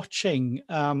been watching?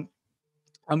 I'm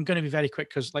going to be very quick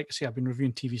because, like I say, I've been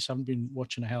reviewing TV, so I haven't been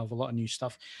watching a hell of a lot of new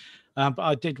stuff. But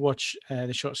I did watch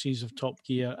the short series of Top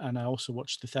Gear, and I also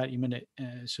watched the 30-minute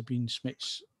Sabine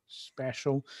Smith's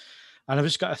special. And I've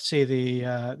just got to say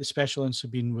the special on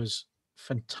Sabine was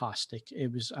fantastic.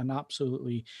 It was an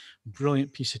absolutely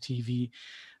brilliant piece of TV.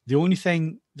 The only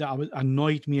thing that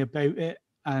annoyed me about it,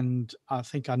 and I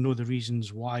think I know the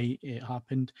reasons why it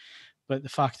happened, but the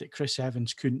fact that Chris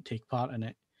Evans couldn't take part in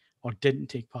it or didn't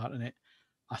take part in it,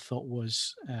 I thought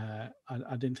was I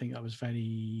didn't think that was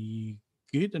very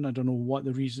good, and I don't know what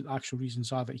the actual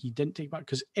reasons are that he didn't take part,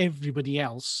 because everybody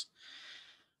else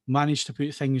managed to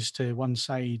put things to one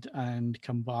side and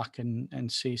come back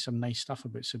and say some nice stuff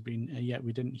about Sabine, yet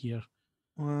we didn't hear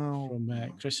from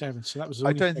Chris Evans. So that was.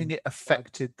 I don't think it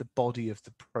affected the body of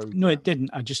the program. No, it didn't.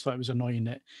 I just thought it was annoying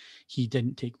that he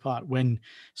didn't take part when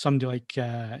somebody like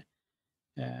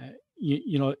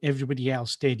everybody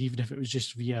else did, even if it was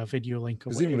just via a video link.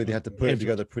 Presumably they had to put it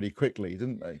together pretty quickly,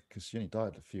 didn't they? Because she only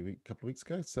died a couple of weeks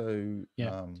ago. So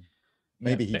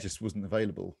maybe he just wasn't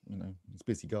available. He's a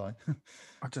busy guy.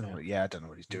 I don't know. I don't know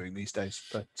what he's doing these days.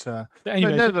 But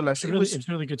anyway, nevertheless, it was a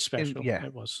really good special.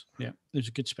 It was. Yeah, it was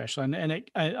a good special, and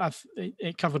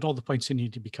it covered all the points that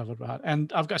needed to be covered.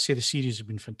 And I've got to say, the series has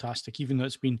been fantastic, even though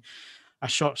it's been a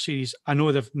short series. I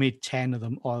know they've made 10 of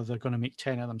them, or they're going to make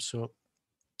 10 of them. So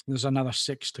there's another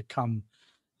 6 to come,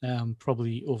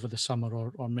 probably over the summer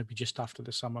or maybe just after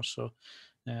the summer. So.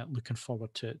 Looking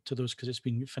forward to those because it's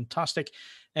been fantastic.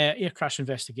 Air Crash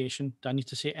Investigation. Do I need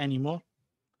to say any more?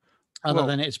 Other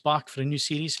than it's back for a new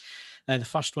series. The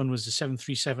first one was the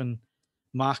 737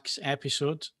 MAX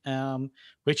episode,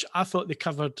 which I thought they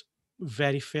covered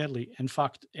very fairly. In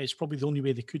fact, it's probably the only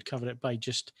way they could cover it by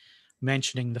just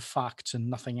mentioning the facts and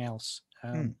nothing else.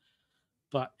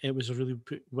 But it was a really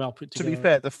well put together. To be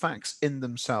fair, the facts in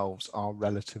themselves are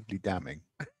relatively damning.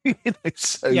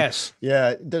 Yes.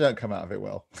 Yeah, they don't come out of it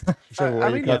well. But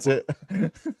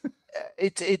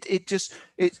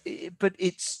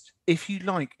it's, if you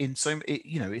like,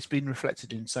 it's been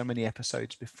reflected in so many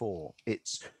episodes before.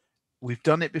 We've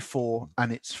done it before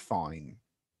and it's fine.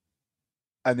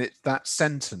 And that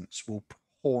sentence will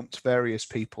haunt various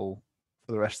people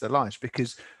for the rest of their lives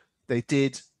because they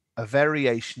did a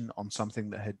variation on something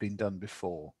that had been done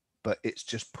before, but it's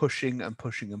just pushing and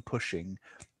pushing and pushing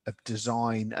a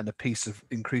design and a piece of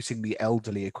increasingly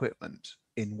elderly equipment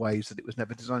in ways that it was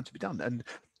never designed to be done, and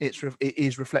it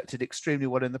is reflected extremely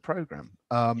well in the program.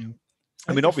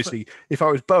 I mean, obviously, if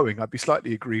I was Boeing, I'd be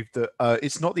slightly aggrieved that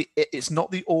it's not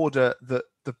the order that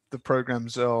the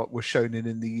programs were shown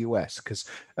in the US, because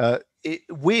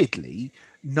weirdly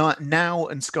now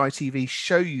and Sky TV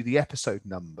show you the episode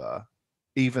number,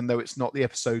 even though it's not the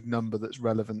episode number that's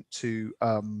relevant to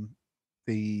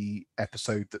the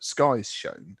episode that Sky's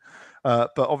shown.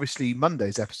 But obviously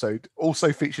Monday's episode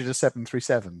also featured a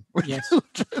 737. Yes. So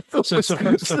for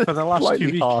the last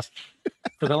 2 weeks,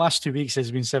 for the last 2 weeks,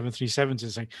 there's been 737s.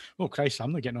 It's like, oh Christ,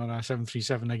 I'm not getting on a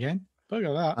 737 again. Look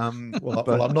at that.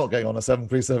 Well, I'm not getting on a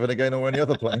 737 again or any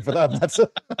other plane for that matter.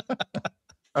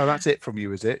 Oh, that's it from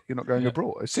you, is it? You're not going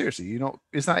abroad? Seriously, you're not?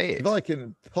 Is that it? If I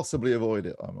can possibly avoid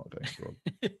it, I'm not going abroad.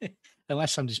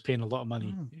 Unless I'm just paying a lot of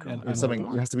money. It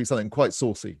has to be something quite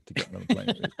saucy to get on a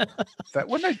plane.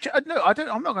 No, I don't.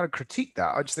 I'm not going to critique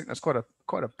that. I just think that's quite a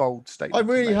bold statement. I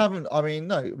really haven't. I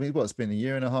mean, it's been a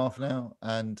year and a half now,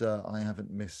 and I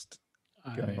haven't missed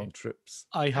going on trips.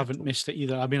 I haven't missed it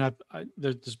either. I mean,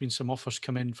 there's been some offers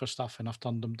come in for stuff, and I've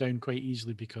turned them down quite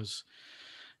easily because,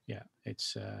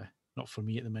 it's not for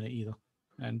me at the minute either.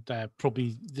 And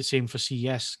probably the same for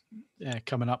CES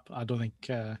coming up. I don't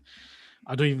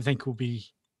even think it'll be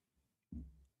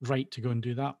right to go and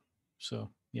do that. So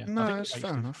no, that's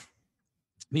fair enough.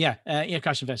 But Air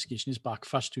Crash Investigation is back.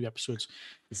 First 2 episodes.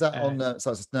 Is that on?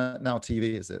 So it's Now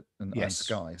TV, is it? And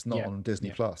Sky. It's not on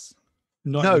Disney Plus.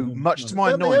 No, much to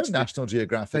my annoyance. National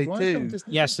Geographic. They do.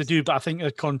 Yes, they do. But I think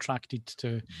they're contracted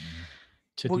to.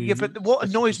 But what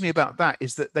annoys me about that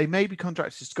is that they may be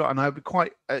contracted to Scott, and I would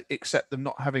quite accept them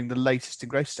not having the latest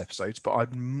and greatest episodes, but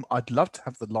I'd love to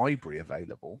have the library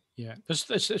available. Yeah,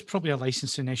 there's probably a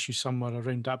licensing issue somewhere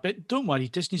around that, but don't worry,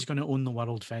 Disney's going to own the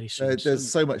world very soon. There's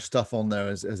so much stuff on there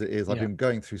as it is. I've been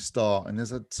going through Star, and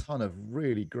there's a ton of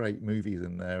really great movies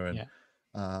in there, and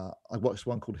I watched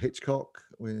one called Hitchcock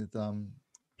with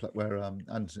where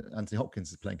Anthony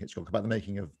Hopkins is playing Hitchcock, about the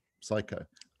making of Psycho.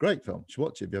 Great film. You should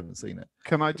watch it if you haven't seen it.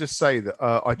 Can I just say that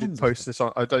I did post this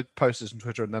on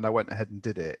Twitter, and then I went ahead and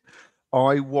did it.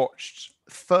 I watched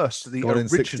first the original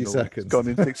 60 Seconds. Gone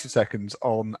in 60 Seconds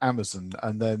on Amazon,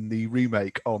 and then the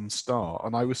remake on Star,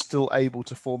 and I was still able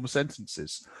to form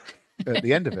sentences at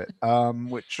the end of it,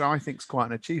 which I think is quite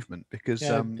an achievement, because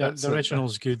the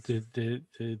original's good. The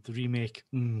remake,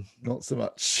 not so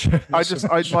much. My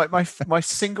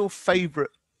single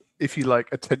favorite, if you like,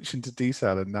 attention to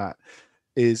detail in that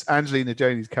is Angelina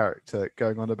Jolie's character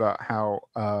going on about how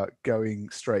going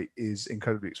straight is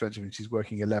incredibly expensive and she's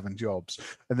working 11 jobs.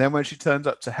 And then when she turns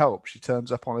up to help, she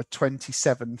turns up on a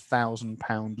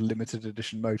 £27,000 limited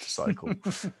edition motorcycle.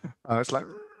 It's like,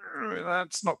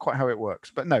 that's not quite how it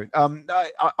works. But no,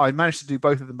 I managed to do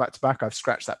both of them back to back. I've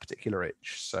scratched that particular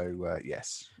itch. So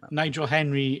yes. Nigel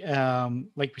Henry,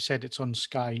 like we said, it's on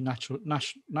Sky,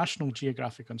 National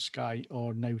Geographic on Sky,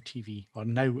 or Now TV, or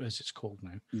Now as it's called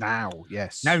now. Now,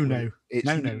 yes. Now. It's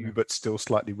new, but still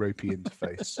slightly ropey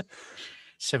interface.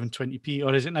 720p,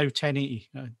 or is it now 1080?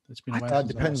 It's been a while. That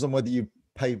depends on whether you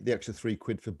pay the extra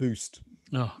 £3 for Boost.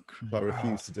 Oh, I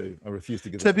refuse to do. I refuse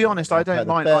to give. To be honest, I don't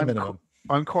mind.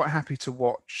 I'm quite happy to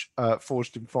watch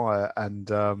Forged in Fire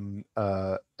and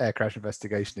Air Crash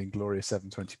Investigation in glorious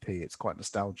 720p. It's quite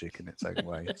nostalgic in its own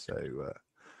way. So,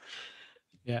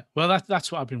 well,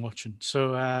 that's what I've been watching.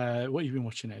 So, what have you been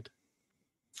watching, Ed?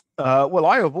 Well,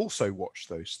 I have also watched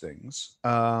those things,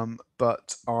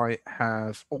 but I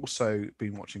have also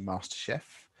been watching MasterChef.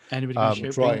 Anybody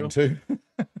trying to?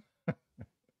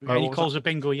 Any calls a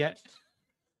bingo yet?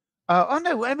 Oh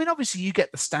no! I mean, obviously, you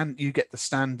get the standard, the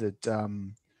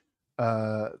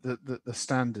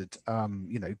standard,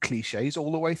 cliches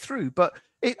all the way through. But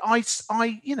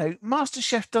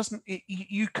MasterChef doesn't.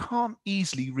 You can't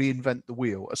easily reinvent the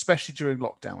wheel, especially during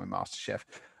lockdown with MasterChef.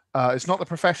 It's not the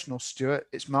professionals, Stuart.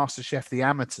 It's MasterChef the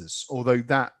amateurs. Although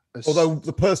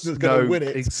the person who's going to win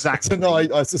it tonight,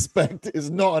 I suspect,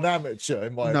 is not an amateur,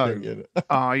 in my opinion.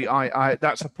 I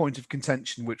that's a point of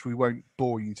contention which we won't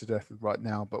bore you to death with right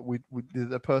now. But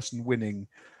the person winning,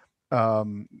 at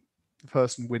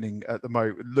the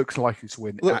moment looks likely to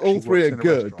win. Look, all three are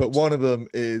good, but one of them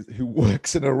is who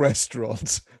works in a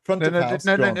restaurant. No,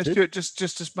 Stuart,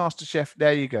 just as MasterChef.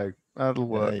 There you go. That'll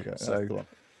work. You go. So.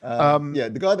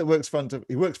 The guy that works front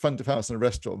of house in a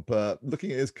restaurant, but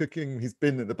looking at his cooking, he's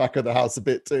been at the back of the house a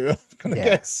bit too. I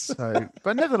guess. So,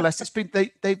 but nevertheless, it's been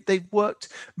they've worked.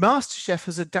 MasterChef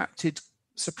has adapted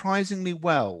surprisingly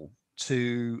well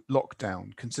to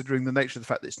lockdown, considering the nature of the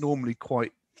fact that it's normally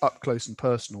quite up close and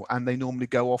personal, and they normally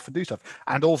go off and do stuff,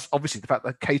 and also obviously the fact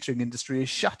that the catering industry is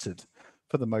shuttered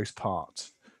for the most part.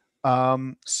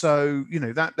 So you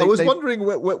know that I was wondering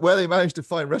where they managed to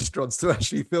find restaurants to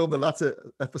actually film the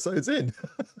latter episodes in.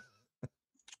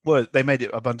 Well, they made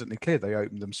it abundantly clear they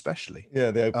opened them specially.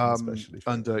 Yeah, they opened them specially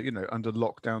under under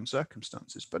lockdown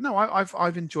circumstances. But no,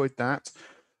 I've enjoyed that.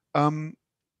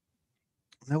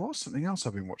 There was something else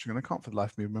I've been watching, and I can't for the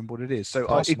life of me remember what it is. So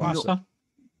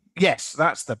yes,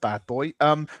 that's the bad boy.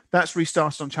 That's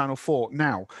restarted on Channel 4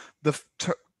 now. The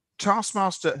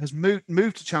Taskmaster has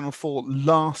moved to Channel 4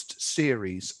 last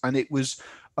series, and it was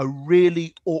a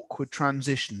really awkward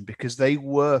transition because they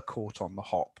were caught on the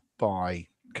hop by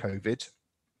COVID.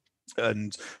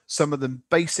 And some of the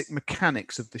basic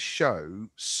mechanics of the show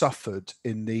suffered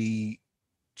in the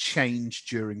change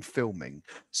during filming.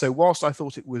 So whilst I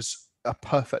thought it was a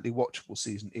perfectly watchable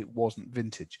season, it wasn't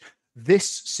vintage. This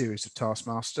series of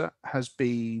Taskmaster has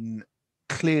been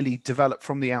clearly developed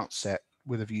from the outset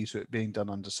with a view to it being done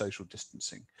under social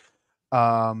distancing.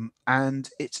 And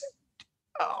it's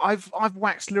I've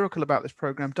waxed lyrical about this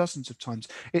program dozens of times.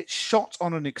 It's shot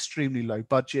on an extremely low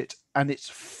budget, and it's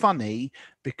funny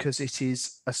because it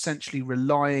is essentially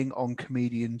relying on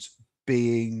comedians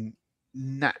being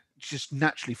just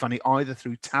naturally funny, either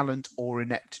through talent or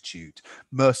ineptitude.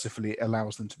 Mercifully, it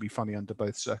allows them to be funny under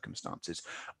both circumstances.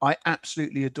 I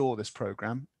absolutely adore this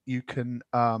program. You can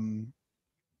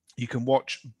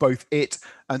watch both it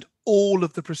and all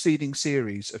of the preceding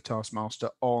series of Taskmaster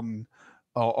on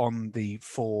the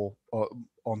 4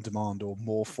 on demand or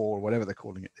more 4 or whatever they're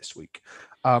calling it this week.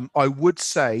 I would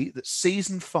say that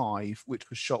season 5, which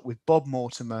was shot with Bob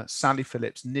Mortimer, Sally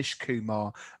Phillips, Nish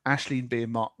Kumar, Aisling Bea,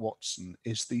 and Mark Watson,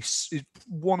 is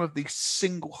one of the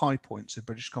single high points of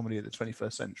British comedy of the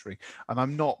 21st century. And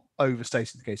I'm not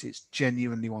overstating the case. It's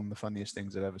genuinely one of the funniest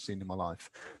things I've ever seen in my life.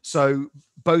 So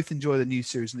both enjoy the new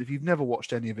series. And if you've never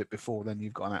watched any of it before, then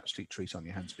you've got an absolute treat on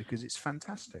your hands because it's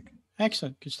fantastic.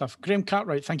 Excellent. Good stuff. Graham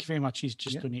Cartwright, thank you very much. He's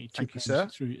just donated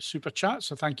 £2 through Super Chat.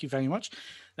 So thank you very much.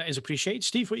 That is appreciated.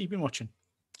 Steve, what have you been watching?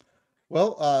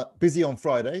 Well, busy on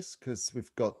Fridays because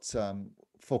we've got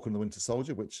Falcon and the Winter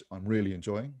Soldier, which I'm really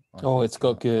enjoying. It's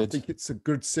got good. I think it's a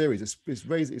good series.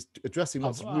 It's addressing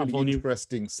lots of really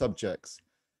interesting subjects.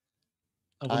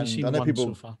 I've only seen one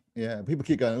so far. Yeah, people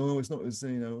keep going, oh, it's not as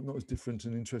not as different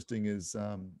and interesting as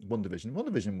WandaVision.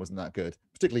 WandaVision wasn't that good,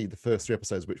 particularly the first 3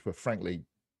 episodes, which were frankly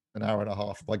an hour and a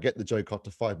half. If I get the joke after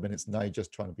 5 minutes, now you're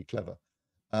just trying to be clever.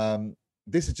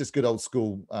 This is just good old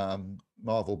school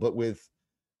Marvel, but with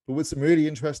some really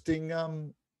interesting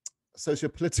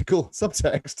socio-political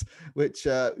subtext, which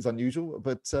is unusual,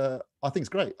 but I think it's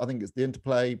great. I think it's the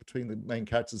interplay between the main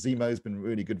characters. Zemo has been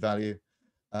really good value.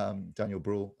 Daniel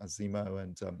Bruhl as Zemo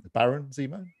and Baron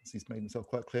Zemo, as he's made himself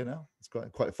quite clear now. It's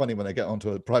quite funny when they get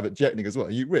onto a private jet and he goes, well,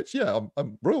 are you rich? Yeah,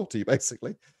 I'm royalty,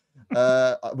 basically.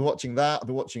 I've been watching that. I've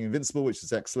been watching Invincible, which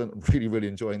is excellent. I'm really, really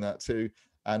enjoying that too.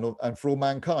 And For All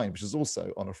Mankind, which is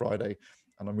also on a Friday.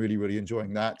 And I'm really, really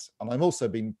enjoying that. And I've also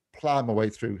been plowing my way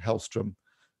through Hellstrom.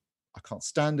 I can't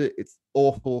stand it. It's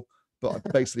awful. But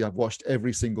I've watched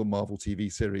every single Marvel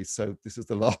TV series. So this is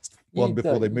the last one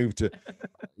before they moved to...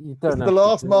 This is the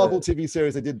last Marvel TV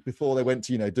series they did before they went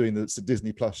to, doing the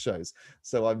Disney Plus shows.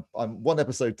 So I'm 1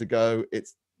 episode to go.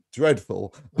 It's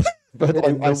dreadful. But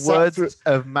in the words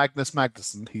of Magnus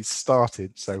Magnuson, he's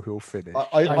started, so he'll finish.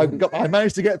 I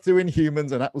managed to get through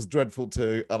Inhumans, and that was dreadful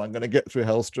too. And I'm going to get through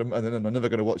Hellstrom, and then I'm never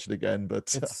going to watch it again.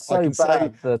 But it's so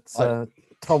bad that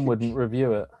Tom wouldn't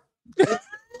review it.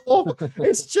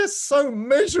 It's just so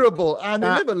miserable, and it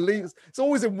never leaves. It's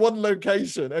always in one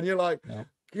location, and you're like,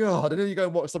 God. And then you go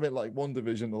and watch something like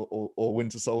WandaVision or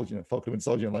Winter Soldier, Falcon and Winter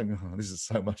Soldier, and like, oh, this is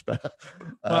so much better.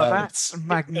 Well, that's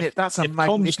magnet. That's a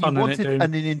magnet. If you wanted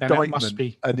an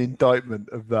indictment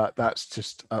of that, that's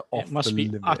just off it must the be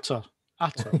limit. utter.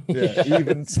 Yeah,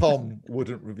 even Tom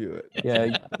wouldn't review it. Yeah,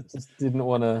 he just didn't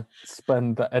want to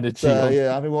spend that energy.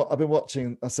 Yeah, I've been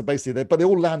watching. So basically, but they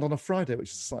all land on a Friday,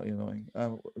 which is slightly annoying,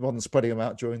 rather than spreading them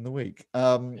out during the week.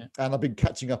 And I've been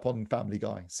catching up on Family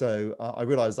Guy. So I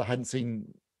realised I hadn't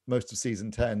seen most of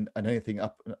season 10 and anything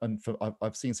up, and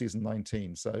I've seen season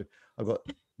 19. So I've got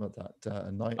eight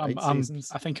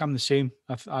seasons. I think I'm the same.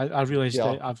 I realised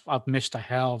that I've missed a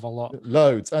hell of a lot.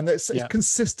 Loads, and it's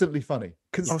consistently funny.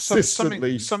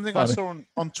 Something funny. I saw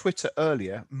on Twitter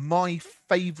earlier. My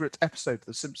favourite episode of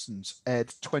The Simpsons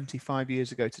aired 25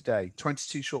 years ago today.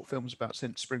 22 short films about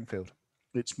Springfield.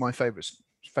 It's my favourite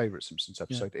Simpsons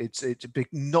episode. It's a big,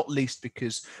 not least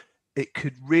because it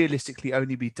could realistically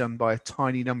only be done by a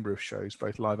tiny number of shows,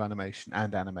 both live animation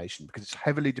and animation, because it's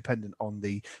heavily dependent on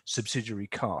the subsidiary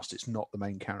cast. It's not the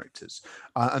main characters.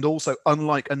 And also,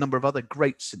 unlike a number of other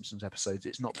great Simpsons episodes,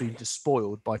 it's not been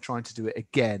despoiled by trying to do it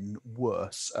again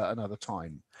worse at another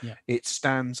time. Yeah. It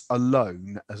stands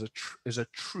alone as a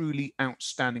truly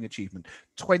outstanding achievement.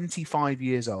 25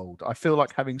 years old. I feel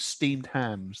like having steamed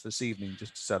hams this evening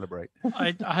just to celebrate.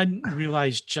 I hadn't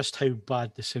realised just how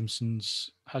bad The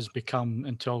Simpsons has become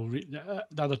until the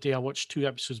other day. I watched 2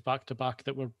 episodes back to back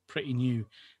that were pretty new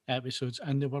episodes,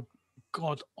 and they were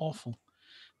god awful.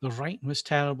 The writing was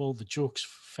terrible. The jokes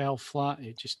fell flat.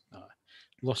 It just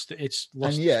lost it. It's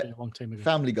lost And yet, a long time ago.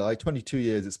 Family Guy, 22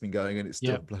 years it's been going, and it's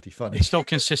still bloody funny. It's still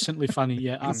consistently funny.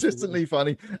 Yeah, consistently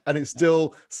funny, and it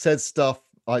still says stuff.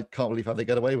 I can't believe how they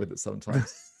get away with it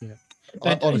sometimes. Yeah.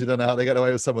 I honestly don't know how they get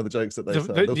away with some of the jokes that they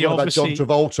say. There was one about John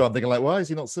Travolta. I'm thinking, like, why is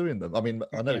he not suing them? I mean,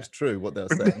 I know it's true what they're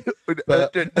saying.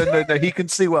 But no, he can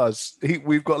sue us.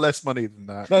 We've got less money than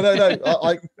that.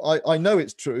 No. I know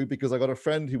it's true because I got a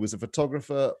friend who was a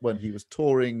photographer when he was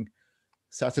touring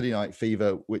Saturday Night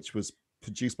Fever, which was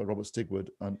produced by Robert Stigwood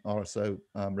and RSO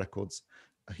Records.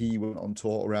 He went on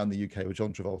tour around the UK with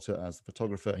John Travolta as the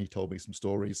photographer. He told me some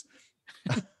stories.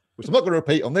 Which I'm not going to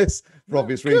repeat on this for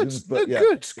obvious reasons, but yeah.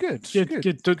 Good.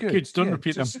 Don't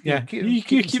repeat them. Yeah, you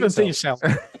keep them to yourself.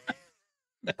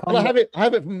 Well, I have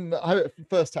it from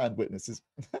first-hand witnesses.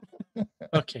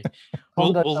 Okay,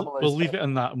 we'll leave it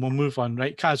on that, and we'll move on.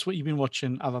 Right, Kaz, what have you been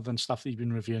watching other than stuff that you've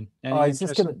been reviewing? I was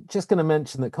just gonna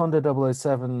mention that Condor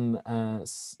 007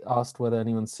 asked whether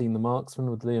anyone's seen The Marksman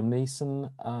with Liam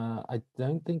Neeson. I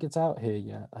don't think it's out here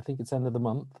yet. I think it's end of the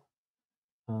month.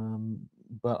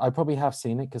 But I probably have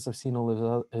seen it because I've seen all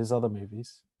of his other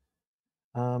movies.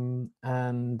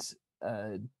 And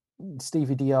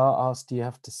Stevie DR asked, do you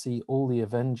have to see all the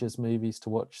Avengers movies to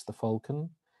watch The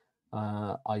Falcon?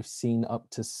 I've seen up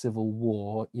to Civil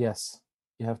War. Yes,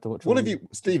 you have to watch.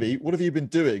 Stevie, what have you been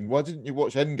doing? Why didn't you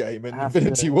watch Endgame and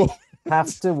Infinity War?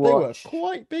 Have to watch. They were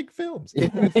quite big films.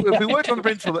 If we weren't on the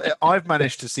principle, I've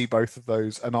managed to see both of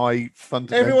those, and I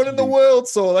fundamentally... Everyone in the world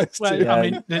saw those. Well, I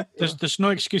mean, there's no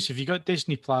excuse. If you got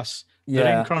Disney Plus,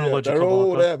 they're in chronological they're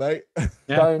all order. there,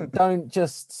 mate. Don't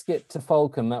just skip to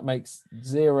Falcon. That makes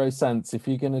zero sense. If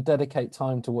you're going to dedicate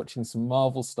time to watching some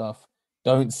Marvel stuff,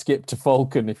 don't skip to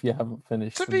Falcon if you haven't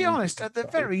finished. To be honest, at the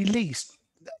very least,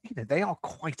 they are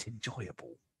quite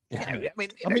enjoyable. Yeah.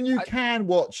 I mean, you can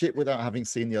watch it without having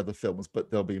seen the other films,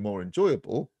 but they'll be more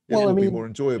enjoyable. It'll be more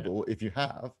enjoyable if you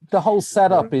have. The whole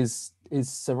setup is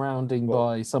surrounding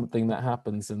by something that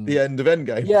happens in the end of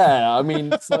Endgame. Yeah, I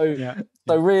mean, so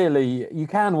really, you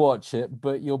can watch it,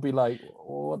 but you'll be like,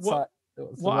 "What's that?"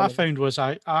 What I found was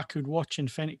I could watch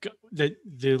Infinity,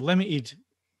 the limited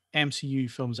MCU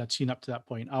films I'd seen up to that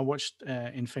point. I watched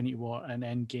Infinity War and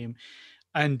Endgame.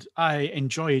 And I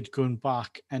enjoyed going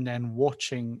back and then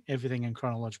watching everything in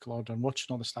chronological order and watching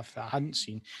all the stuff that I hadn't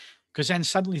seen, because then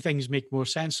suddenly things make more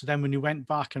sense. So then when you went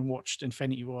back and watched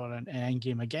Infinity War and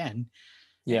Endgame again,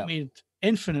 it made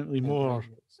infinitely more,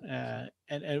 and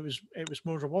it was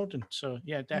more rewarding. So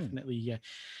yeah, definitely,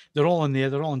 they're all in there.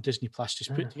 They're all on Disney Plus.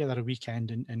 Just put together a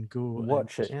weekend and go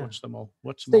watch them all.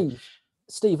 Watch them all.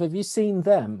 Steve, have you seen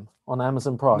Them on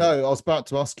Amazon Prime? No, I was about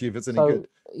to ask you if it's any good.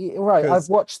 Right, I've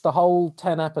watched the whole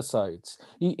 10 episodes.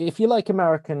 If you like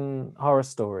American Horror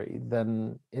Story,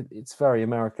 then it's very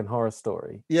American Horror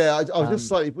Story. Yeah, I was just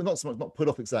slightly, not so much not put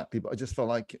off exactly, but I just felt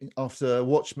like after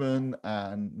Watchmen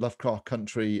and Lovecraft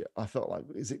Country, I felt like,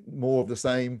 is it more of the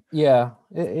same? Yeah,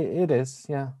 it is.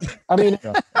 Yeah, I mean,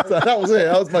 so that was it.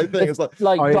 That was my thing. It's like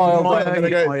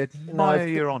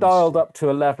dialed up to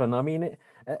 11. I mean,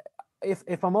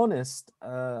 if I'm honest,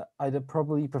 I'd have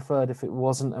probably preferred if it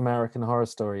wasn't American Horror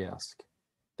Story-esque.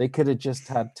 They could have just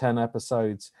had 10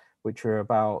 episodes which are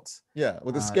about... Yeah,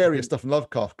 well, the scariest stuff in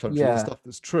Lovecraft Country, the stuff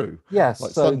that's true. Yes.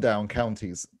 Like sundown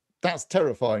counties. That's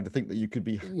terrifying to think that you could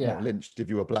be lynched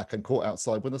if you were black and caught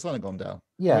outside when the sun had gone down.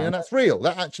 Yeah. And that's real.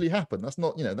 That actually happened. That's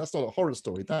not, that's not a horror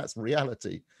story. That's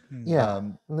reality. Yeah.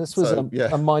 And this was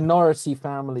a minority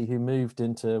family who moved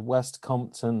into West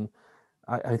Compton.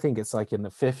 I think it's like in the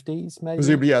 50s, maybe.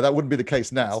 Presumably, yeah, that wouldn't be the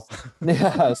case now.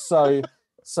 Yeah, so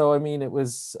I mean, it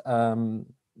was,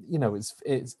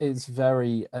 it's a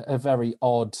very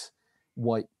odd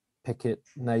white picket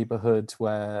neighborhood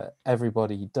where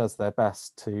everybody does their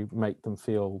best to make them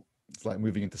feel. It's like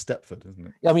moving into Stepford, isn't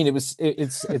it? I mean,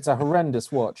 it's a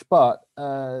horrendous watch, but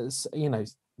there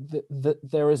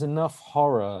is enough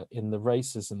horror in the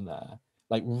racism there,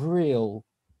 like real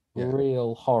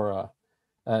horror.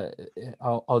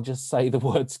 I'll just say the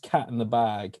words "cat in the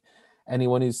bag,"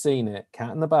 anyone who's seen it,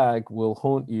 Cat in the Bag will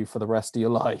haunt you for the rest of your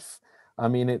life. I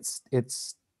mean, it's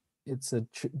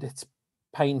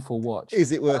painful watch.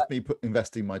 Is it worth me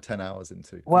investing my 10 hours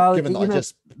into? Well, given that I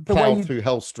just plowed through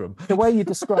Hellstrom. The way you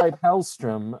describe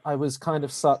Hellstrom, I was kind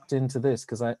of sucked into this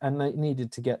because I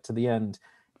needed to get to the end.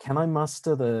 Can I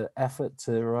muster the effort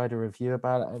to write a review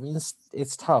about it? I mean,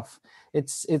 it's tough.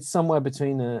 It's somewhere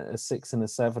between a 6 and a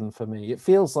 7 for me. It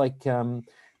feels like the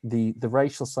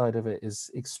racial side of it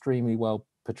is extremely well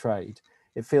portrayed.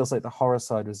 It feels like the horror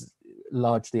side was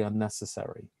largely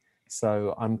unnecessary.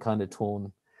 So I'm kind of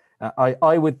torn.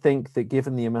 I would think that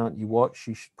given the amount you watch,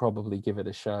 you should probably give it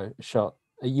a shot.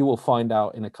 You will find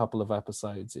out in a couple of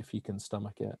episodes if you can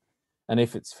stomach it and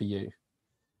if it's for you.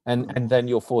 And then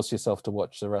you'll force yourself to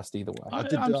watch the rest either way.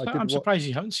 I'm surprised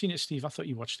you haven't seen it, Steve. I thought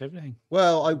you watched everything.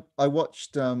 Well, I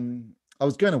watched. I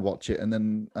was going to watch it, and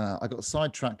then I got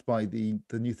sidetracked by the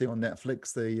new thing on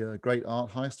Netflix, the Great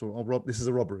Art Heist, or This is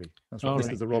a Robbery. That's right. This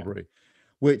is a Robbery.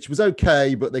 Which was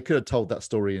okay, but they could have told that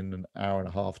story in an hour and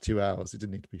a half, 2 hours. It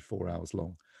didn't need to be 4 hours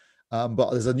long.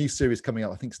 But there's a new series coming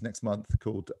out, I think it's next month,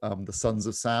 called The Sons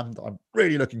of Sam, that I'm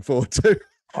really looking forward to.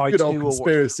 Good old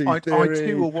conspiracy theory. I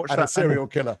too will watch that. A serial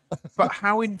killer. But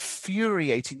how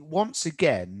infuriating, once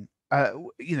again,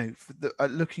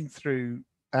 looking through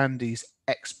Andy's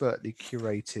expertly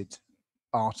curated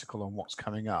article on what's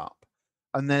coming up,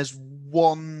 and there's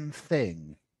one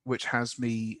thing which has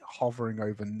me hovering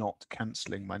over not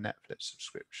cancelling my Netflix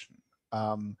subscription.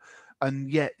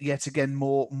 And yet again,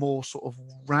 more sort of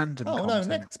random content.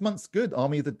 No, next month's good.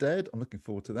 Army of the Dead. I'm looking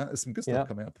forward to that. There's some good stuff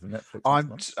coming up for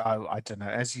Netflix. I don't know.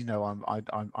 As you know,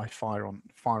 I fire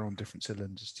on different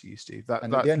cylinders to you, Steve. At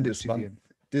the end of this month,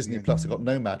 Disney Plus have got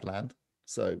Nomadland.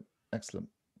 So excellent.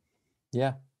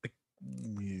 Yeah.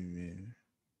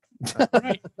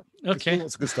 Right. Okay.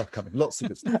 Lots of good stuff coming. Lots of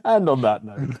good stuff. And on that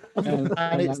note,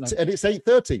 and it's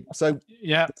 8:30. So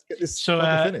yeah, let's get this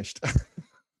finished.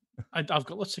 I've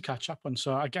got lots to catch up on.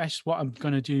 So I guess what I'm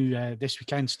going to do this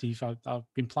weekend, Steve,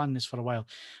 I've been planning this for a while.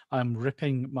 I'm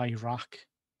ripping my rack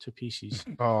to pieces.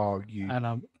 Oh, you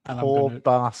poor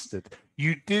bastard!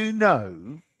 You do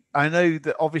know. I know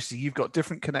that obviously you've got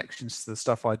different connections to the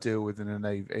stuff I deal with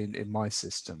in my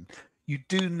system. You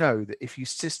do know that if you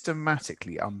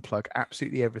systematically unplug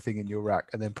absolutely everything in your rack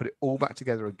and then put it all back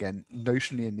together again,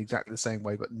 notionally in exactly the same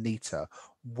way, but neater,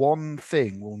 one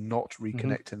thing will not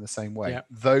reconnect in the same way. Yep.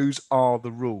 Those are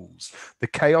the rules. The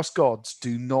Chaos Gods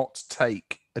do not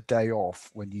take a day off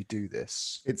when you do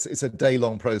this. It's a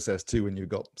day-long process too when you've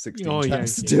got 16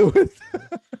 chats to deal with.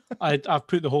 I'm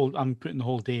putting the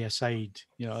whole day aside.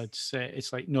 You know,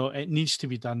 it's like, no, it needs to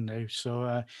be done now.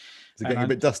 So it's getting a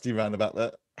bit dusty around about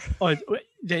that.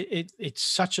 It's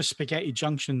such a spaghetti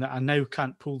junction that I now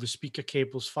can't pull the speaker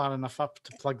cables far enough up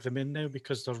to plug them in now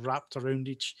because they're wrapped around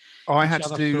each. I had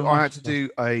to do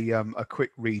a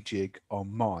quick rejig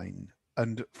on mine,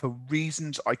 and for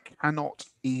reasons I cannot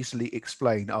easily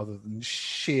explain other than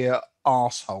sheer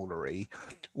arseholery,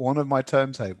 one of my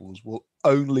turntables will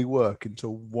only work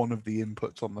until one of the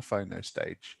inputs on the phono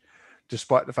stage.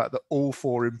 Despite the fact that all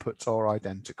 4 inputs are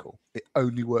identical, it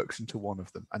only works into one of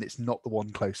them, and it's not the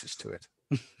one closest to it.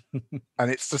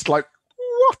 And it's just like,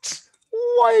 what?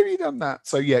 Why have you done that?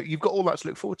 So yeah, you've got all that to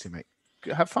look forward to, mate.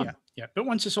 Have fun. Yeah. But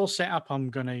once it's all set up, I'm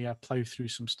gonna plow through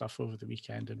some stuff over the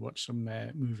weekend and watch some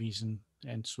movies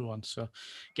and so on. So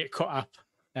get caught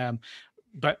up.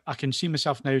 But I can see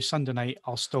myself now. Sunday night,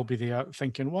 I'll still be there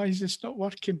thinking, why is this not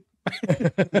working?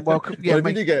 Welcome. Yeah, if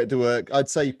you do get it to work, I'd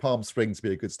say Palm Springs would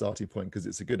be a good starting point because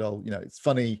it's a good old, it's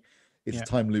funny, it's a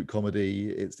time loop comedy,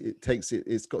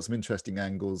 it's got some interesting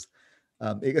angles.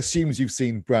 It assumes you've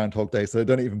seen Groundhog Day, so they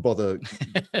don't even bother.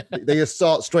 They just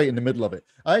start straight in the middle of it.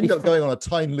 I ended up going on a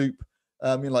time loop,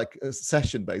 like a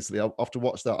session basically. After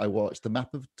watch that, I watched The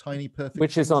Map of Tiny Perfect,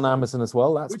 which is on Amazon as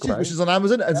well. That's great. Which is on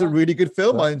Amazon. It's a really good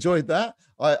film. I enjoyed that.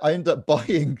 I ended up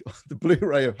buying the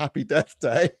Blu-ray of Happy Death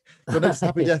Day. So next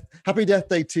Happy Death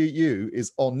Day 2 You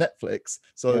is on Netflix.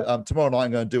 So tomorrow night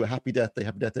I'm going to do a Happy Death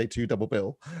Day 2 double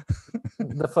bill.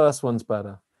 The first one's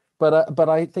better. But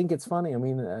I think it's funny. I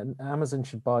mean, Amazon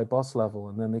should buy Boss Level,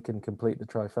 and then they can complete the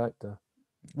trifecta.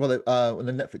 Well,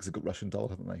 then Netflix have got Russian Doll,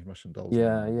 haven't they? Russian Dolls.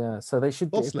 Yeah. So they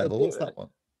should. Boss Level. What's that one?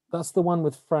 That's the one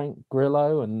with Frank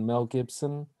Grillo and Mel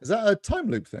Gibson. Is that a time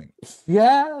loop thing?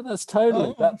 Yeah, that's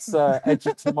totally. That's Edge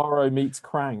of Tomorrow meets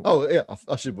Crank. Oh yeah,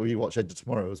 I should rewatch Edge of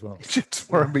Tomorrow as well. Edge of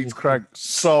Tomorrow meets Crank.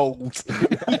 Sold.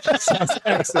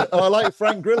 Excellent. Oh, I like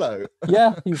Frank Grillo.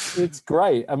 Yeah, it's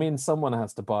great. I mean, someone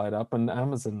has to buy it up, and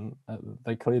Amazon,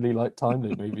 they clearly like time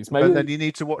loop movies. Maybe but then you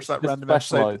need to watch that random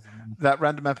episode. That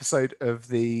random episode of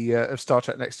the of Star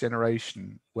Trek Next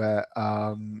Generation where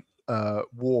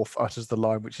Worf utters the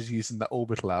line which is used in that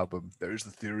Orbital album. There is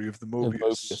the theory of the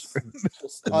Mobius.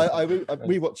 I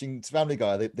rewatching Family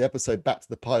Guy, the episode Back to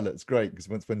the Pilot is great because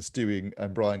when Stewie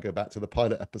and Brian go back to the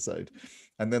pilot episode,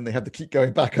 and then they have to keep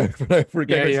going back over and over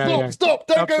again. Stop,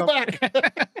 don't go back.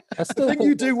 The thing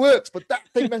you do works, but that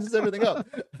thing messes everything up.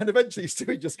 And eventually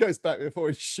Stewie just goes back before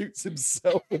he shoots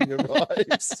himself in the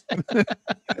eyes.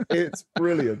 It's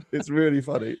brilliant. It's really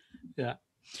funny. Yeah.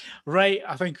 Right,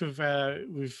 I think we've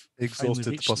exhausted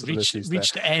the possibilities.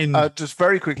 Reached the end. Just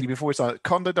very quickly before we start,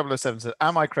 Condo 007 said,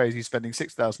 "Am I crazy spending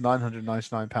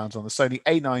 £6,999 on the Sony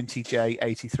A9TJ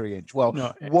 83-inch?" Well,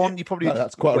 you probably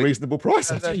that's quite a reasonable price.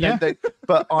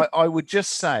 But I would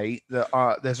just say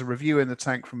that there's a review in the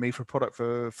tank from me for a product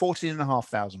for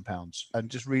 £14,500, and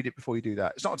just read it before you do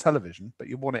that. It's not a television, but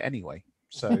you want it anyway.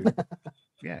 So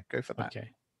yeah, go for that.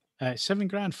 Okay.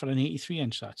 £7,000 for an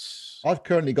 83-inch. That's. I've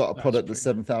currently got a product that's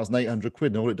 £7,800,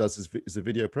 and all it does is a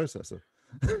video processor.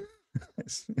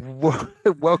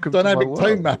 Welcome dynamic to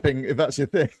tone mapping, if that's your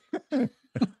thing.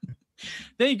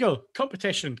 There you go.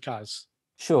 Competition, Kaz.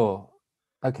 Sure.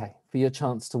 Okay. For your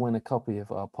chance to win a copy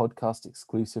of our podcast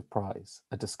exclusive prize,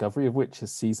 A Discovery of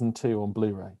Witches Season 2 on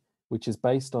Blu-ray, which is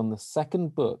based on the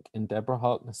second book in Deborah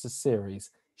Harkness's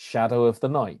series, Shadow of the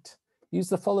Night. Use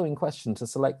the following question to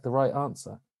select the right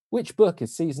answer. Which book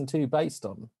is Season 2 based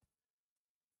on?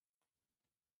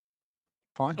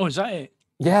 Fine. Oh, is that it?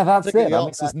 Yeah, that's it. The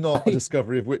answer is not A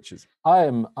Discovery of Witches. I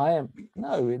am.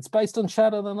 No, it's based on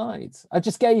Shadow of the Night. I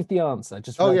just gave the answer.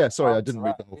 Sorry, I didn't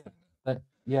read the whole thing.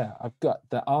 Yeah, I've got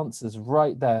the answers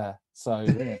right there. So,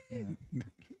 I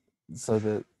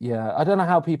don't know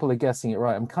how people are guessing it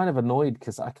right. I'm kind of annoyed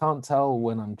because I can't tell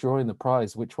when I'm drawing the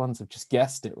prize which ones have just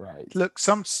guessed it right. Look,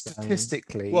 some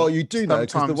statistically. Well, you do know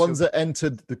because the ones that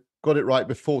entered got it right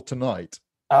before tonight.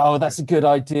 Oh, that's a good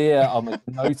idea. I'll make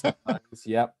a note of those.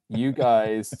 Yep, you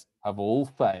guys have all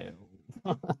failed.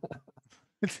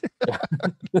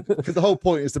 Because the whole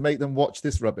point is to make them watch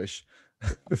this rubbish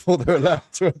before they're allowed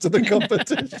to enter the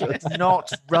competition. It's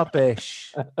not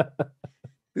rubbish.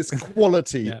 This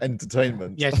quality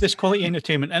entertainment. Yes, this quality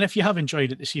entertainment. And if you have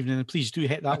enjoyed it this evening, then please do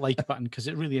hit that like button because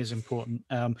it really is important.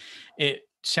 It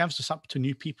serves us up to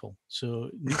new people. So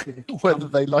whether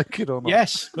they like it or not.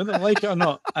 Yes, whether they like it or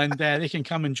not. And they can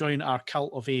come and join our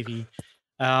cult of AV.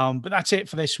 But that's it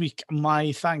for this week.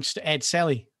 My thanks to Ed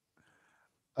Selley.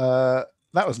 That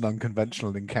was an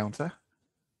unconventional encounter.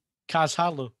 Kaz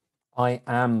Harlow. I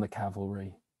am the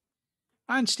cavalry.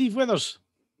 And Steve Withers.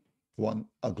 One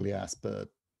ugly ass bird.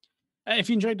 If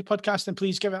you enjoyed the podcast, then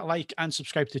please give it a like and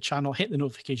subscribe to the channel. Hit the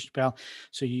notification bell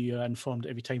so you are informed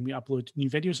every time we upload new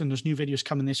videos. And there's new videos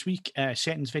coming this week.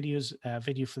 Settings videos,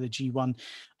 video for the G1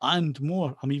 and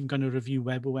more. I'm even going to review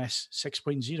WebOS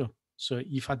 6.0. So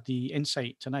you've had the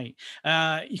insight tonight.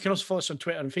 You can also follow us on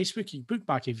Twitter and Facebook. You can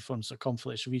bookmark avforums.com for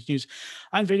latest reviews, news,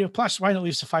 and video. Plus, why not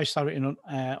leave us a 5-star rating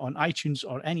on iTunes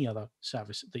or any other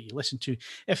service that you listen to?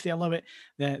 If they allow it,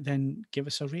 then give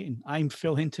us a rating. I'm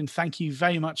Phil Hinton. Thank you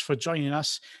very much for joining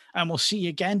us, and we'll see you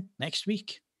again next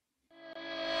week.